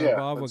 in honor of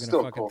Bob, we're going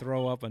to fucking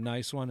throw up a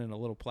nice one and a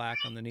little plaque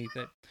underneath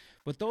it.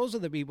 But those are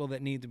the people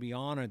that need to be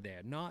honored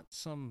there, not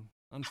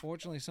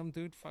unfortunately, some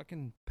dude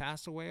fucking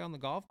passed away on the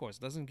golf course.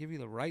 It doesn't give you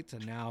the right to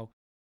now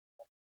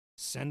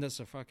send us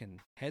a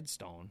fucking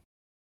headstone.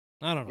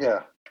 I don't know.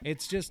 Yeah.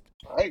 It's just,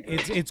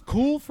 it's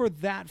cool for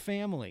that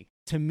family.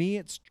 To me,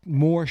 it's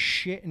more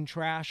shit and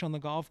trash on the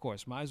golf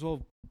course. Might as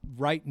well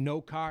write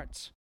no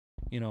carts,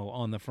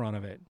 on the front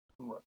of it.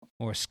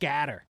 Or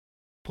scatter.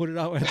 Put it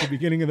out at the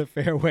beginning of the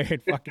fairway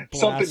and fucking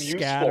blast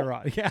scatter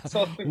on. Yeah.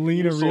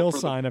 Lean a real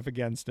sign up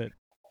against it.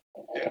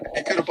 Yeah,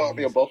 he could have bought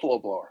me a buffalo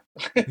blower.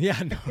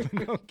 Yeah,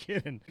 no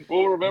kidding.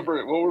 We'll remember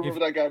it. We'll remember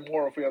that guy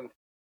more if we have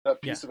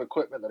that piece of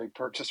equipment that he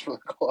purchased for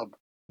the club.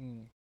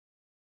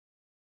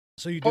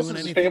 So you doing anything?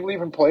 Does his family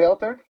even play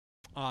out there?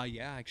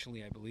 Yeah,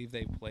 actually, I believe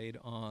they played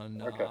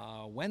on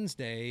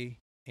Wednesday,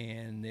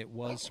 and it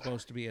was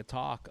supposed to be a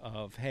talk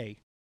of,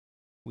 hey,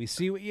 we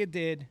see what you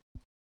did.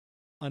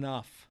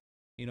 Enough.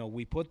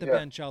 We put the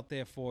bench out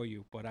there for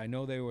you, but I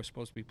know they were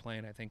supposed to be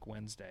playing, I think,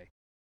 Wednesday.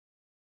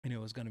 And it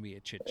was going to be a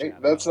chit-chat. Hey,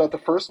 that's not the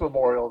first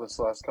memorial this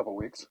last couple of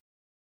weeks.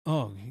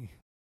 Oh,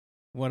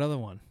 what other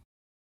one?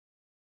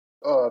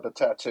 The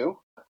tattoo.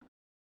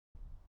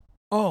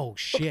 Oh,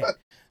 shit.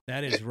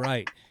 That is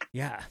right.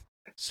 Yeah.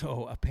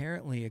 So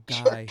apparently a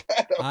guy...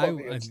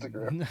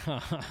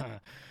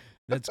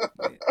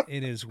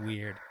 It is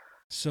weird.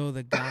 So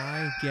the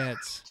guy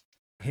gets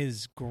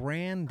his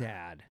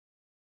granddad.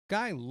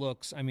 Guy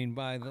looks,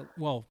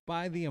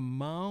 by the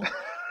amount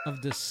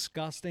of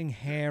disgusting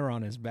hair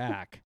on his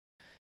back,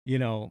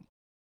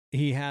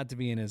 he had to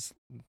be in his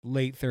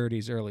late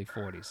 30s, early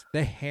 40s.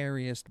 The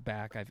hairiest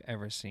back I've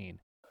ever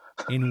seen.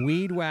 And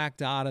weed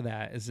whacked out of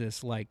that is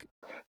this like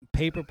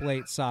paper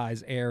plate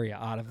size area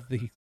out of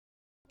the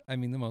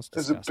most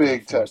disgusting. It's a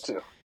big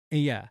tattoo.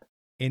 Yeah.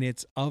 And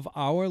it's of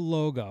our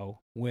logo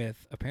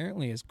with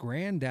apparently his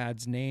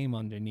granddad's name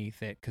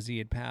underneath it because he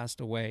had passed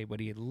away,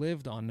 but he had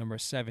lived on number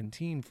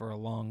 17 for a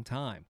long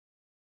time.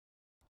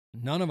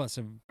 None of us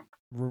have,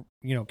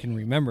 can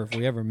remember if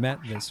we ever met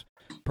this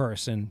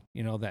person,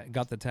 that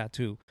got the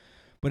tattoo.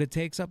 But it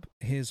takes up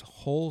his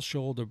whole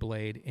shoulder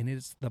blade, and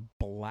it's the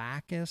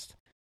blackest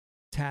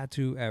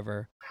tattoo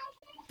ever.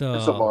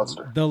 It's a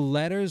monster. The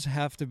letters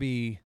have to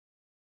be,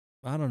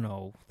 I don't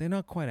know, they're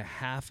not quite a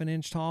half an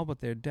inch tall, but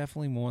they're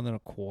definitely more than a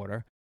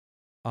quarter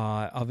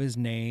of his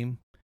name,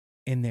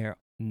 and they're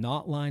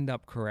not lined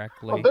up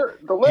correctly.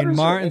 The letters and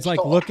Martin's like,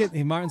 tall.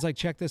 Martin's like,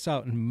 check this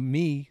out. And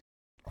me,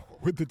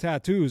 with the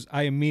tattoos,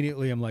 I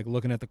immediately am like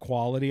looking at the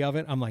quality of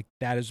it. I'm like,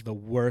 that is the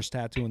worst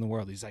tattoo in the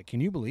world. He's like, can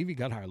you believe he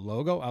got our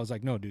logo? I was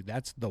like, no, dude,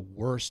 that's the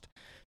worst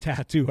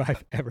tattoo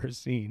I've ever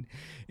seen.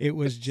 It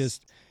was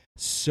just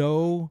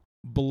so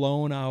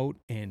blown out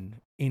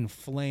and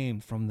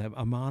inflamed from the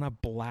amount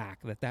of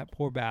black that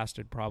poor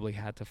bastard probably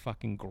had to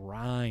fucking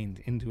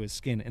grind into his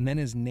skin. And then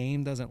his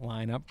name doesn't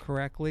line up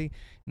correctly.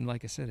 And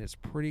like I said, it's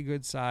pretty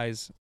good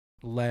size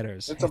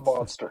letters. It's a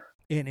monster.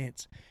 And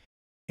it's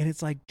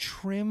like,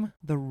 trim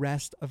the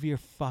rest of your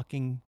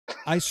fucking...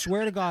 I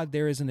swear to God,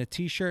 there isn't a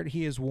t-shirt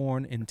he has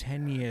worn in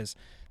 10 years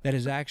that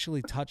has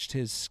actually touched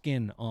his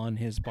skin on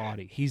his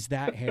body. He's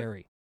that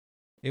hairy.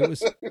 It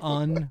was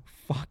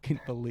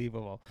unfucking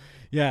believable.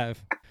 Yeah,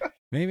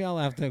 maybe I'll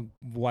have to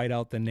white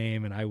out the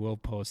name and I will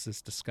post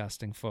this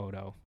disgusting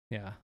photo.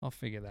 Yeah, I'll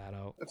figure that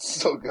out. It's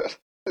so good.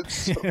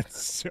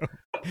 It's so.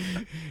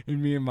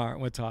 And me and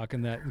Martin were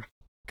talking that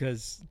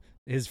because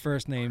his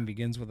first name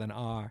begins with an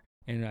R.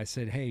 And I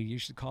said, hey, you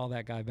should call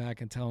that guy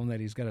back and tell him that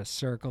he's got to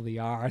circle the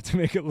R to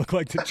make it look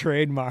like the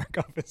trademark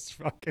of his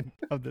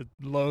of the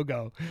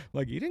logo.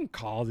 Like, you didn't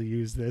call to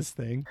use this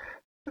thing.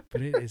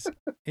 But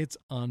it's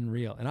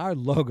unreal. And our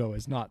logo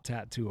is not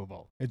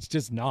tattooable. It's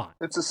just not.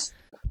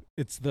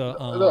 It's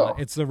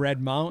the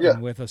red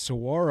mountain with a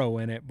saguaro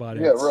in it, but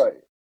it's... right.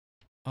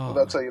 Oh, well,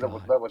 that's how you know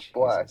with that much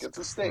black. Jesus it's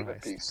a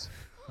statement piece.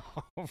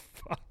 Oh,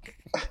 fuck.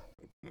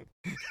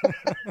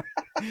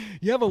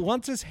 Yeah, but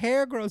once his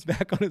hair grows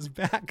back on his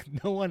back,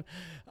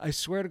 I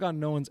swear to God,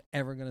 no one's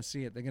ever going to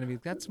see it. They're going to be,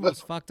 that's the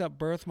most fucked up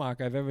birthmark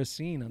I've ever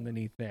seen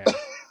underneath there.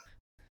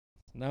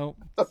 Nope.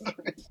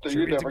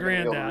 You're never going to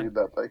be able to read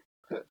that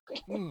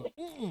thing.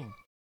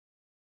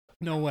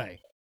 No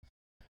way.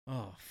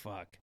 Oh,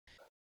 fuck.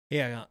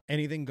 Yeah,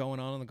 anything going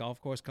on the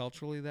golf course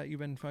culturally that you've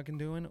been fucking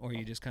doing, or are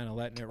you just kind of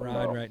letting it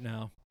ride right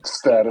now?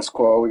 Status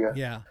quo.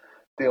 Yeah.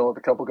 Dealing with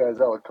a couple guys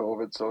out with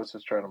COVID, so it's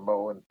just trying to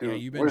mow and do. Yeah,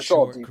 you've been we're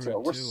short all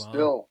detailed. We're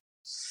too,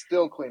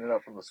 still cleaning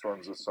up from the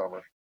storms this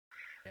summer.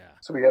 Yeah.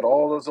 So we had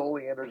all those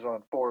oleanders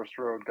on Forest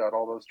Road, got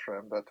all those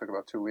trimmed. That took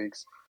about 2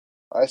 weeks.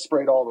 I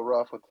sprayed all the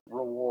rough with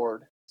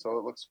Reward, so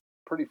it looks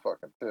pretty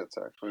fucking fits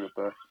actually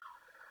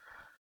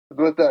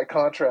with that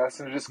contrast,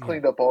 and it just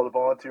cleaned up all the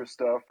volunteer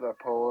stuff, that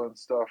POA and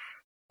stuff.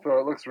 So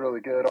it looks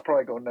really good. I'll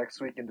probably go next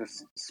week and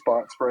just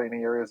spot spray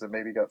any areas that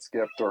maybe got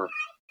skipped or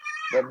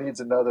that needs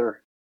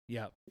another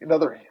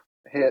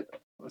hit,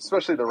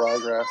 especially the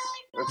ryegrass.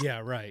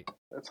 Right.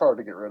 It's hard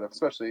to get rid of,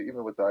 especially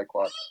even with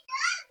dicot.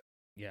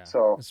 Yeah.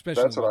 So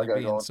especially that's what with I got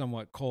being going.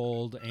 somewhat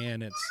cold,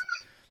 and it's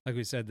like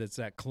we said, that's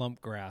that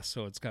clump grass,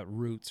 so it's got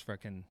roots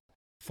freaking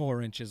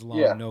 4 inches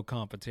long, no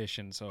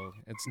competition, so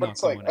it's not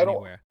going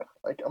anywhere.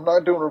 I'm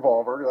not doing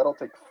revolver. That'll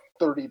take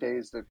 30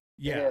 days to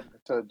die,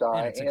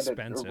 and it's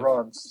expensive. It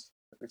runs.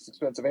 It's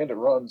expensive and it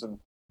runs, and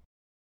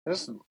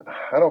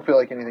I don't feel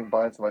like anything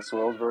binds to my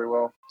soils very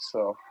well,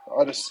 so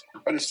I just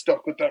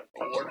stuck with that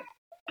Reward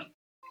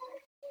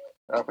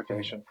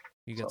application.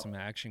 You got some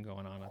action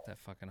going on at that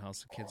fucking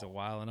house. The kids are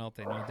wilding out.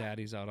 They know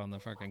daddy's out on the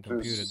fucking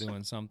computer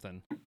doing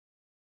something.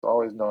 It's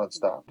always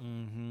nonstop.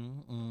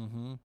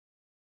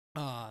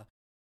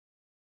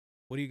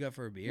 What do you got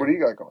for a beer? What do you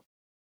got going?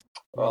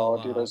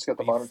 Well, dude, I just got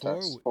the modern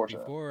text.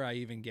 Before I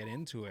even get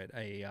into it,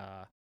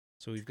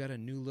 so we've got a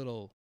new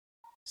little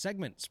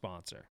segment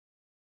sponsor.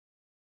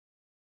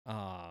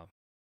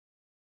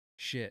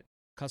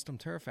 Custom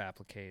Turf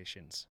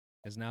Applications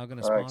is now going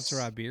to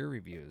sponsor our beer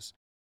reviews.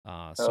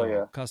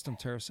 Custom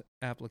Turf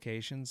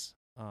Applications,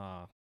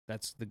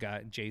 that's the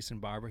guy, Jason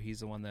Barber. He's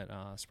the one that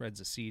spreads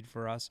the seed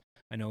for us.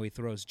 I know he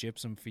throws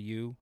gypsum for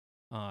you.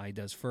 He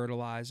does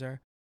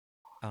fertilizer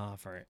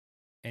for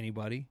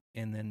anybody.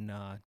 And then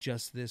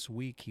just this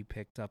week, he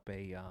picked up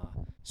a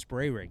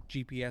spray rig,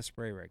 GPS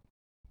spray rig.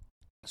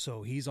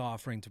 So he's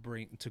offering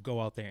to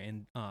go out there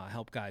and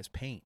help guys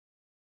paint.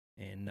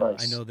 And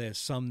I know there's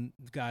some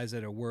guys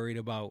that are worried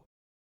about,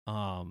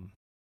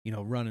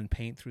 running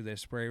paint through their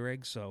spray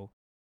rig. So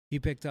he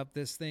picked up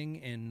this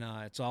thing, and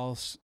it's all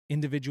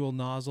individual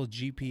nozzle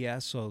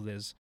GPS. So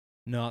there's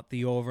not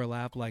the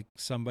overlap like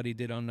somebody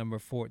did on number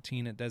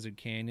 14 at Desert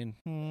Canyon.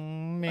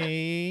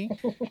 Me.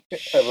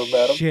 Ever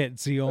met him? Shit,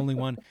 it's the only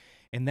one.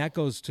 And that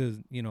goes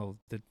to,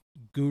 the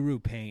Guru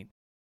paint.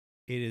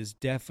 It is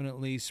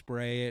definitely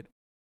spray it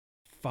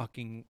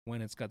fucking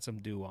when it's got some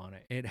dew on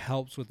it. It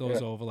helps with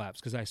those overlaps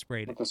because I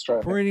sprayed it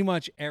pretty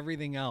much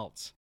everything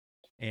else.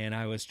 And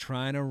I was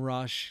trying to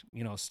rush,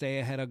 stay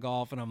ahead of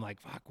golf. And I'm like,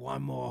 fuck,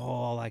 one more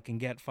hole. I can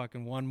get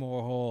fucking one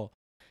more hole.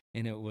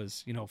 And it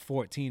was,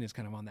 14 is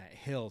kind of on that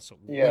hill. So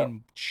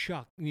wind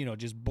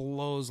just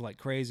blows like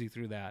crazy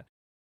through that.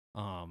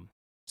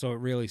 So it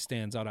really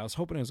stands out. I was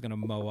hoping it was going to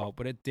mow out,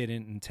 but it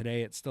didn't. And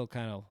today it still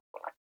kind of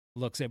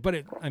looks it.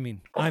 But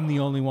I'm the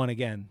only one,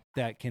 again,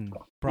 that can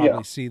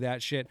probably see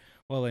that shit.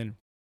 Well, then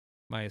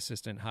my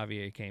assistant,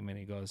 Javier, came in.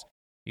 He goes,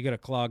 you got a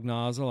clogged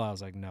nozzle? I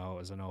was like, no, it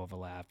was an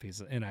overlap.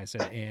 And I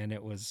said, and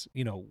it was,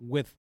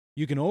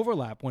 you can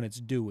overlap when it's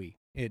dewy.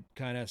 It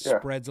kind of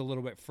spreads a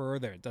little bit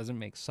further. It doesn't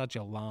make such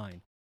a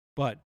line.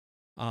 But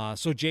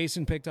so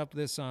Jason picked up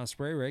this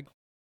spray rig,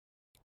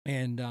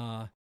 and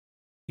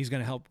he's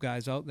going to help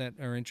guys out that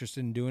are interested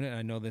in doing it.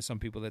 I know there's some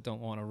people that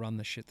don't want to run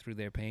the shit through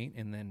their paint.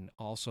 And then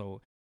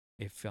also,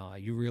 if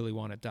you really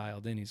want it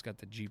dialed in, he's got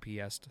the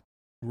GPS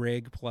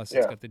rig, plus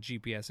it's got the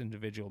GPS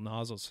individual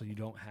nozzles, so you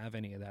don't have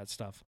any of that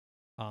stuff.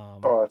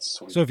 That's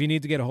sweet. So if you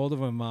need to get a hold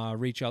of him,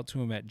 reach out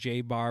to him at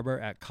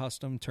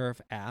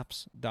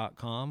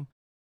jbarber@customturfapps.com.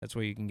 That's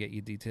where you can get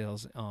your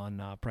details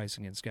on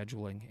pricing and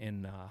scheduling,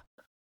 and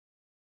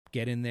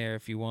get in there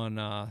if you want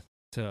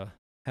to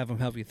have him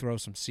help you throw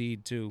some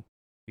seed too,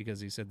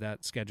 because he said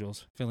that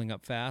schedule's filling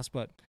up fast.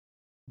 But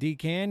D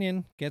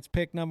Canyon gets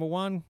pick number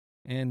 1,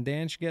 and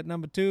Dan should get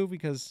number 2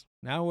 because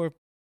now we're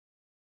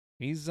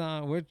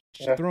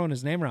throwing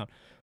his name around.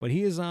 But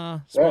he is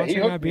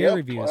sponsoring our beer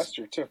reviews last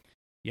year too.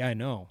 Yeah, I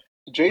know.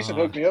 Jason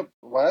hooked me up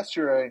last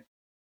year.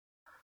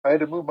 I had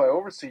to move my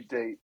overseas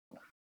date,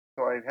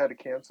 so I had to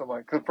cancel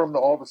from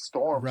all the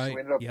storms. Right. So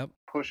we ended up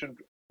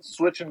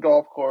switching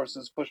golf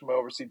courses, pushing my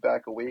overseas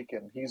back a week,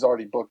 and he's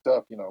already booked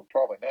up.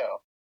 Probably now.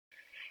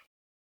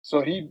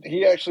 So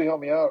he actually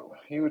helped me out.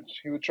 He would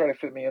try to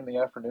fit me in the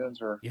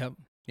afternoons or. Yep.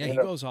 Yeah, he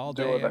goes all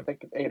day. I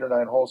think 8 or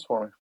 9 holes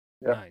for me.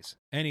 Yeah. Nice.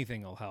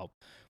 Anything will help.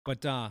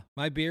 But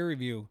my beer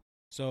review.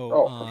 So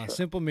sure.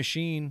 Simple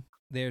Machine,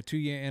 their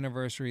 2-year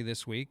anniversary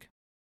this week.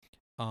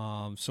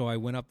 So I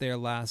went up there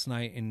last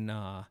night and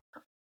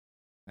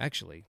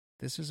actually,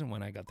 this isn't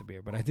when I got the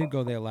beer, but I did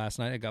go there last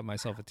night. I got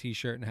myself a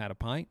T-shirt and had a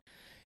pint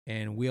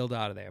and wheeled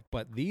out of there.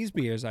 But these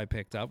beers I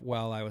picked up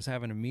while I was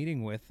having a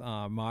meeting with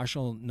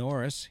Marshall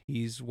Norris.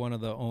 He's one of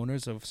the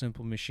owners of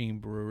Simple Machine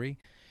Brewery.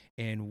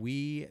 And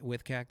we,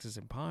 with Cactus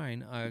and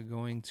Pine, are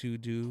going to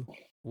do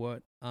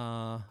what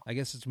I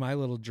guess it's my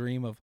little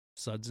dream of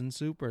Suds and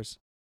Supers.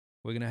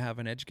 We're going to have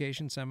an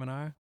education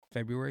seminar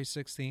February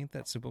 16th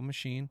at Simple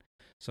Machine.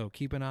 So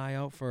keep an eye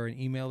out for an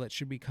email that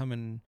should be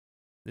coming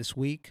this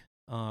week,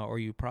 or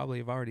you probably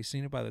have already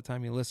seen it by the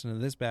time you listen to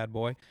this bad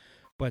boy.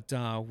 But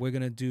we're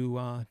going to do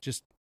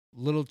just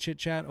little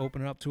chit-chat,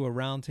 open it up to a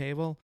round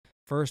table.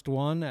 First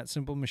one at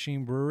Simple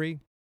Machine Brewery.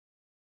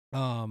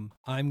 I'm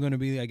going to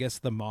be, I guess,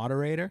 the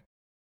moderator,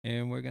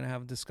 and we're going to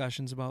have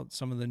discussions about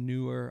some of the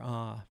newer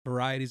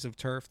varieties of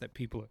turf that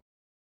people are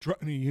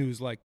trying to use.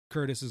 Like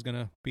Curtis is going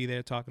to be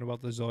there talking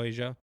about the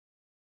Zoysia.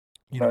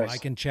 I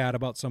can chat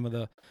about some of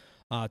the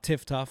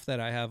Tiff Tuff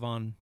that I have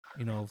on,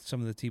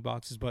 some of the tee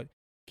boxes, but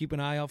keep an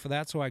eye out for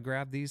that. So I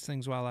grabbed these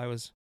things while I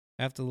was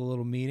after the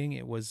little meeting.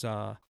 It was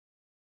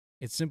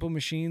it's Simple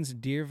Machines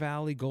Deer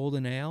Valley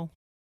Golden Ale.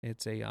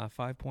 It's a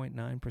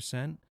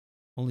 5.9%.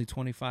 Only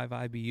 25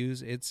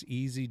 IBUs. It's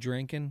easy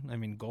drinking. I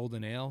mean,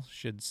 Golden Ale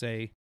should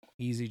say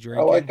easy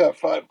drinking. I like that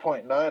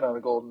 5.9 on a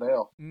Golden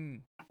Ale.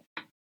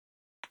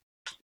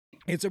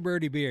 It's a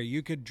birdie beer.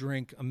 You could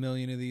drink a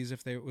million of these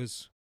if it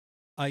was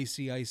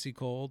icy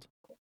cold.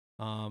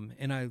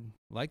 And I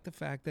like the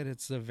fact that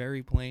it's a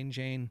very plain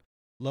Jane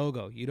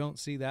logo. You don't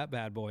see that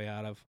bad boy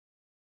out of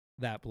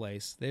that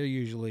place. They're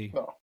usually,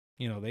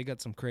 they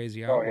got some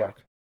crazy artwork.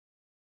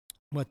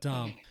 But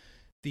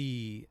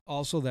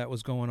also that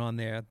was going on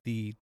there,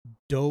 the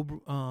Dough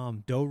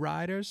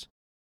Riders,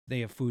 they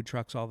have food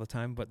trucks all the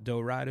time, but Dough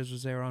Riders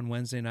was there on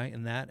Wednesday night,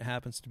 and that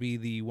happens to be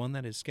the one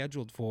that is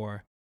scheduled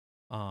for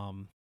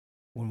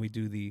when we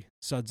do the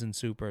Suds and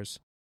Supers,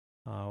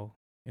 and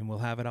we'll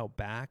have it out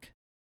back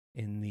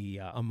in the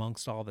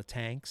amongst all the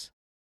tanks.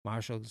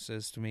 Marshall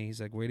says to me,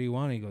 he's like, where do you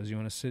want it? He goes, you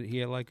want to sit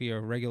here like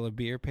your regular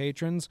beer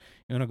patrons?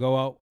 You want to go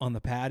out on the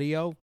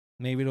patio?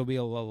 Maybe it'll be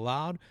a little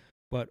loud.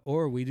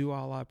 Or we do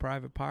all our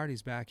private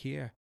parties back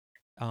here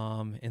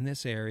in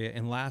this area.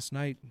 And last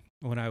night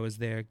when I was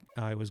there,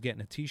 I was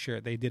getting a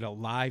T-shirt. They did a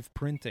live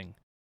printing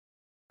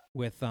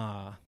with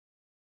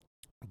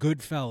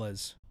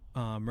Goodfellas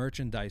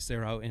merchandise.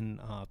 They're out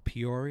in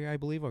Peoria, I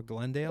believe, or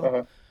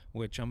Glendale,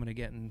 which I'm going to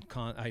get in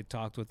I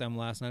talked with them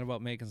last night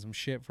about making some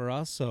shit for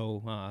us.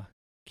 So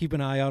keep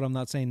an eye out. I'm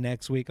not saying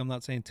next week. I'm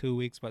not saying 2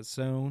 weeks, but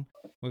soon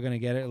we're going to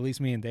get it. At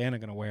least me and Dan are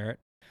going to wear it.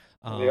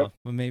 But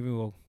maybe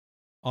we'll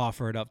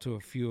offer it up to a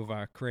few of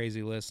our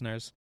crazy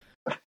listeners.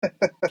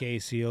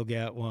 Casey will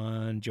get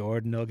one.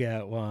 Jordan will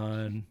get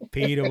one.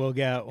 Peter will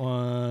get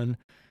one.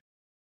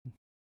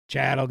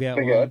 Chad will get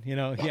one.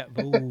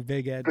 Ed.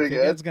 Big Ed. Big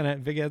Ed's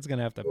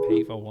gonna have to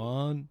pay for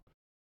one.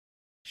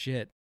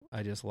 Shit,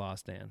 I just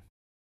lost Dan.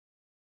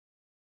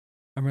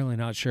 I'm really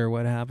not sure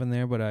what happened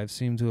there, but I've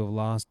seemed to have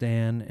lost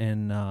Dan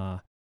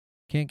and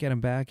can't get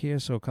him back here.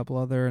 So a couple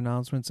other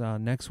announcements.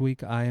 Next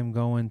week I am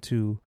going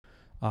to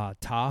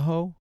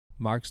Tahoe.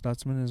 Mark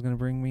Stutzman is going to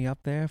bring me up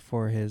there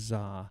for his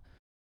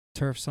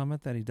turf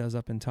summit that he does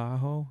up in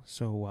Tahoe.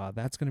 So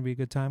that's going to be a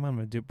good time. I'm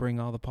going to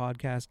bring all the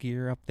podcast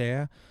gear up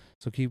there.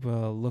 So keep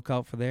a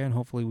lookout for there, and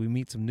hopefully we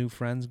meet some new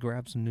friends,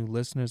 grab some new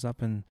listeners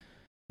up in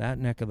that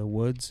neck of the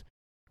woods.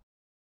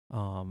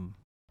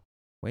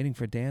 Waiting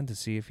for Dan to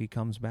see if he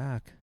comes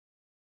back.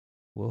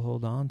 We'll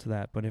hold on to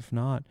that. But if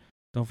not,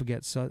 don't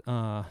forget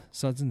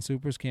Suds and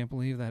Supers. Can't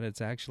believe that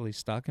it's actually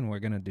stuck, and we're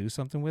going to do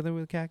something with it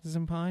with Cactus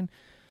and Pine.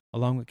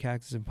 Along with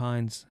Cactus and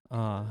Pine's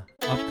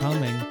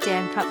upcoming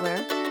Dan Cutler,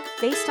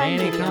 FaceTime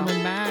Danny video.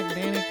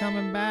 Danny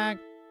coming back.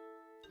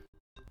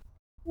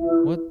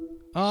 What?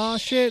 Oh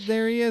shit!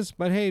 There he is.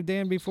 But hey,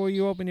 Dan, before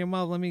you open your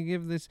mouth, let me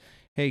give this.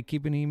 Hey,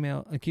 keeping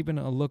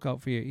a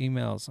lookout for your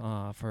emails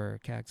for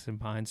Cactus and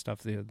Pine stuff.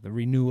 The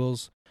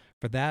renewals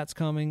for that's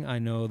coming. I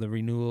know the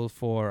renewal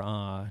for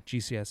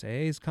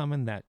GCSAA is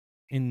coming. That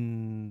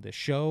in the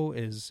show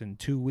is in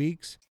 2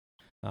 weeks.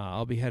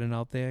 I'll be heading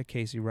out there.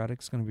 Casey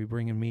Ruddock's going to be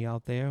bringing me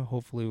out there.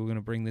 Hopefully we're going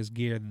to bring this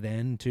gear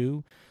then,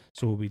 too.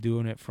 So we'll be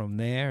doing it from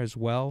there as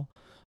well.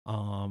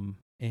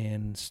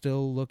 And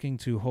still looking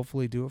to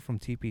hopefully do it from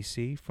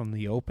TPC, from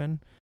the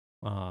Open.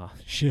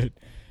 Shit.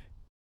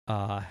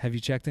 Have you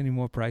checked any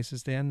more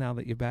prices, Dan, now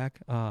that you're back?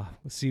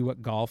 See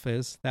what golf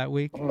is that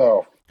week?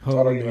 No.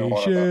 Holy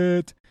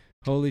shit.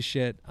 Holy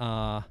shit.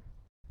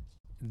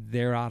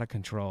 They're out of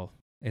control.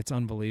 It's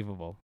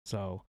unbelievable.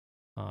 So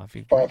If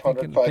you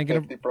 500,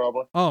 550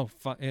 probably. Oh,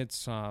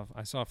 it's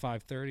I saw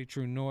 530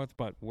 True North,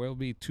 but will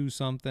be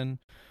 2-something.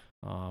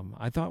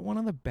 I thought one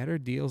of the better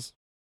deals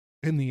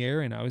in the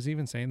area, and I was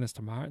even saying this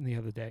to Martin the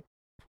other day.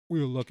 We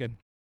were looking.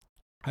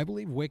 I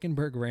believe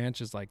Wickenburg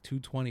Ranch is like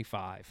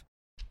 225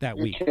 that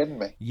week. You're kidding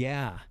me?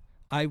 Yeah,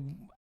 I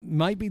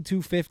might be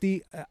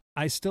 250.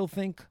 I still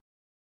think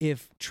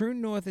if True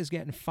North is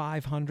getting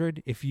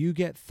 500, if you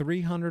get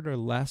 300 or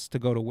less to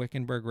go to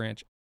Wickenburg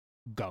Ranch,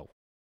 go.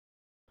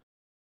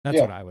 That's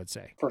what I would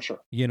say. For sure.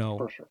 You know,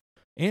 for sure.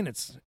 And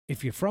it's,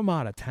 if you're from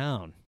out of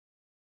town,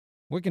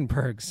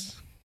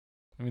 Wickenburg's,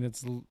 I mean,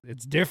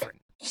 it's different.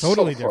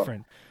 Totally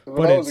different.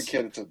 When I was a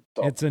kid,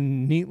 it's a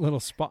neat little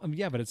spot.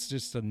 Yeah, but it's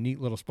just a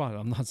neat little spot.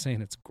 I'm not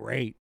saying it's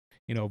great,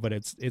 you know, but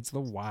it's the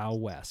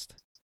Wild West,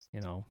 you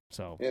know,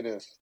 so. It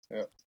is,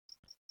 yeah.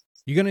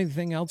 You got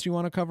anything else you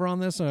want to cover on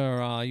this,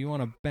 or you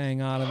want to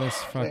bang out of this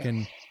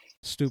fucking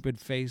stupid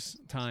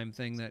FaceTime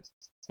thing that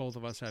both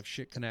of us have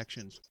shit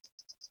connections?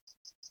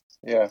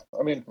 Yeah,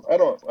 I mean, I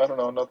don't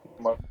know, nothing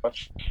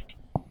much.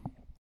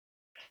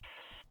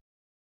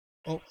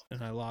 Oh,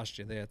 and I lost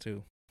you there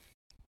too.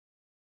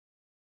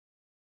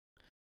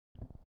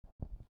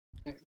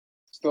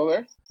 Still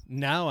there?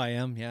 Now I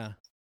am, yeah.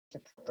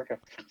 Okay.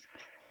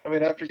 I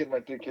mean, after getting my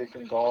dick kicked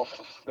in golf,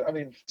 I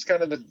mean, it's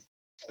kind of the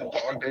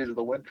dog days of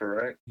the winter,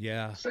 right?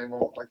 Yeah. Same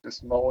old, like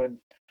this mowing.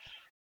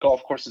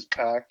 Golf course is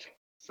packed.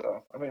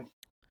 So, I mean.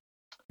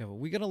 Yeah, well,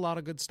 we got a lot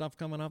of good stuff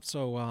coming up,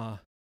 so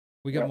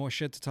we got more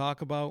shit to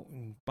talk about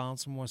and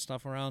bounce some more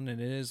stuff around. And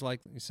it is,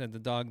 like you said, the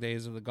dog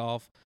days of the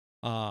golf.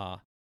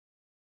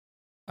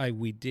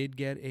 We did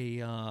get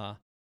a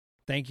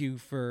thank you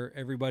for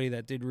everybody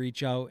that did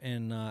reach out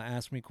and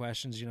ask me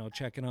questions, you know,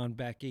 checking on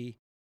Becky.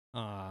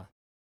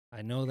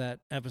 I know that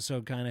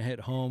episode kind of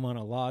hit home on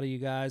a lot of you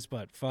guys,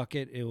 but fuck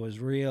it. It was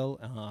real.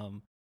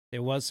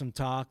 There was some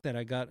talk that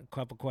I got a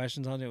couple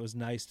questions on. It was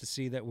nice to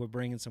see that we're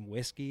bringing some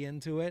whiskey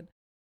into it.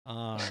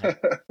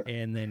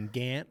 And then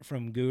Gant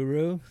from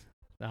Guru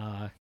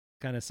kind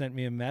of sent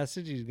me a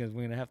message. He goes,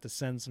 we're going to have to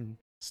send some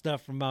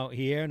stuff from out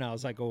here. And I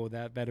was like, oh,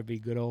 that better be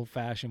good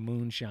old-fashioned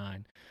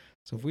moonshine.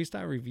 So if we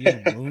start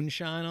reviewing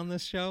moonshine on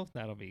this show,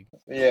 that'll be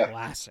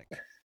classic.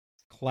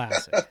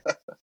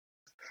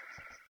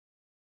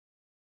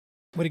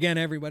 But again,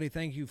 everybody,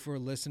 thank you for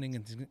listening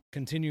and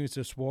continue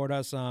to support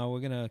us. We're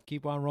going to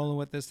keep on rolling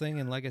with this thing.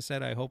 And like I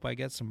said, I hope I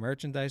get some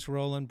merchandise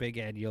rolling. Big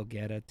Ed, you'll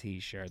get a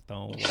T-shirt.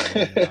 Don't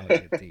worry about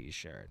your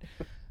T-shirt.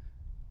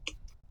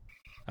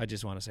 I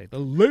just want to say,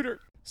 later.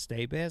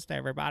 Stay pissed,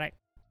 everybody.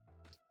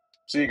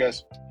 See you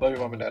guys. Love you,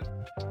 Mom and Dad.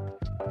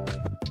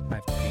 I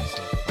have to pee,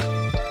 so.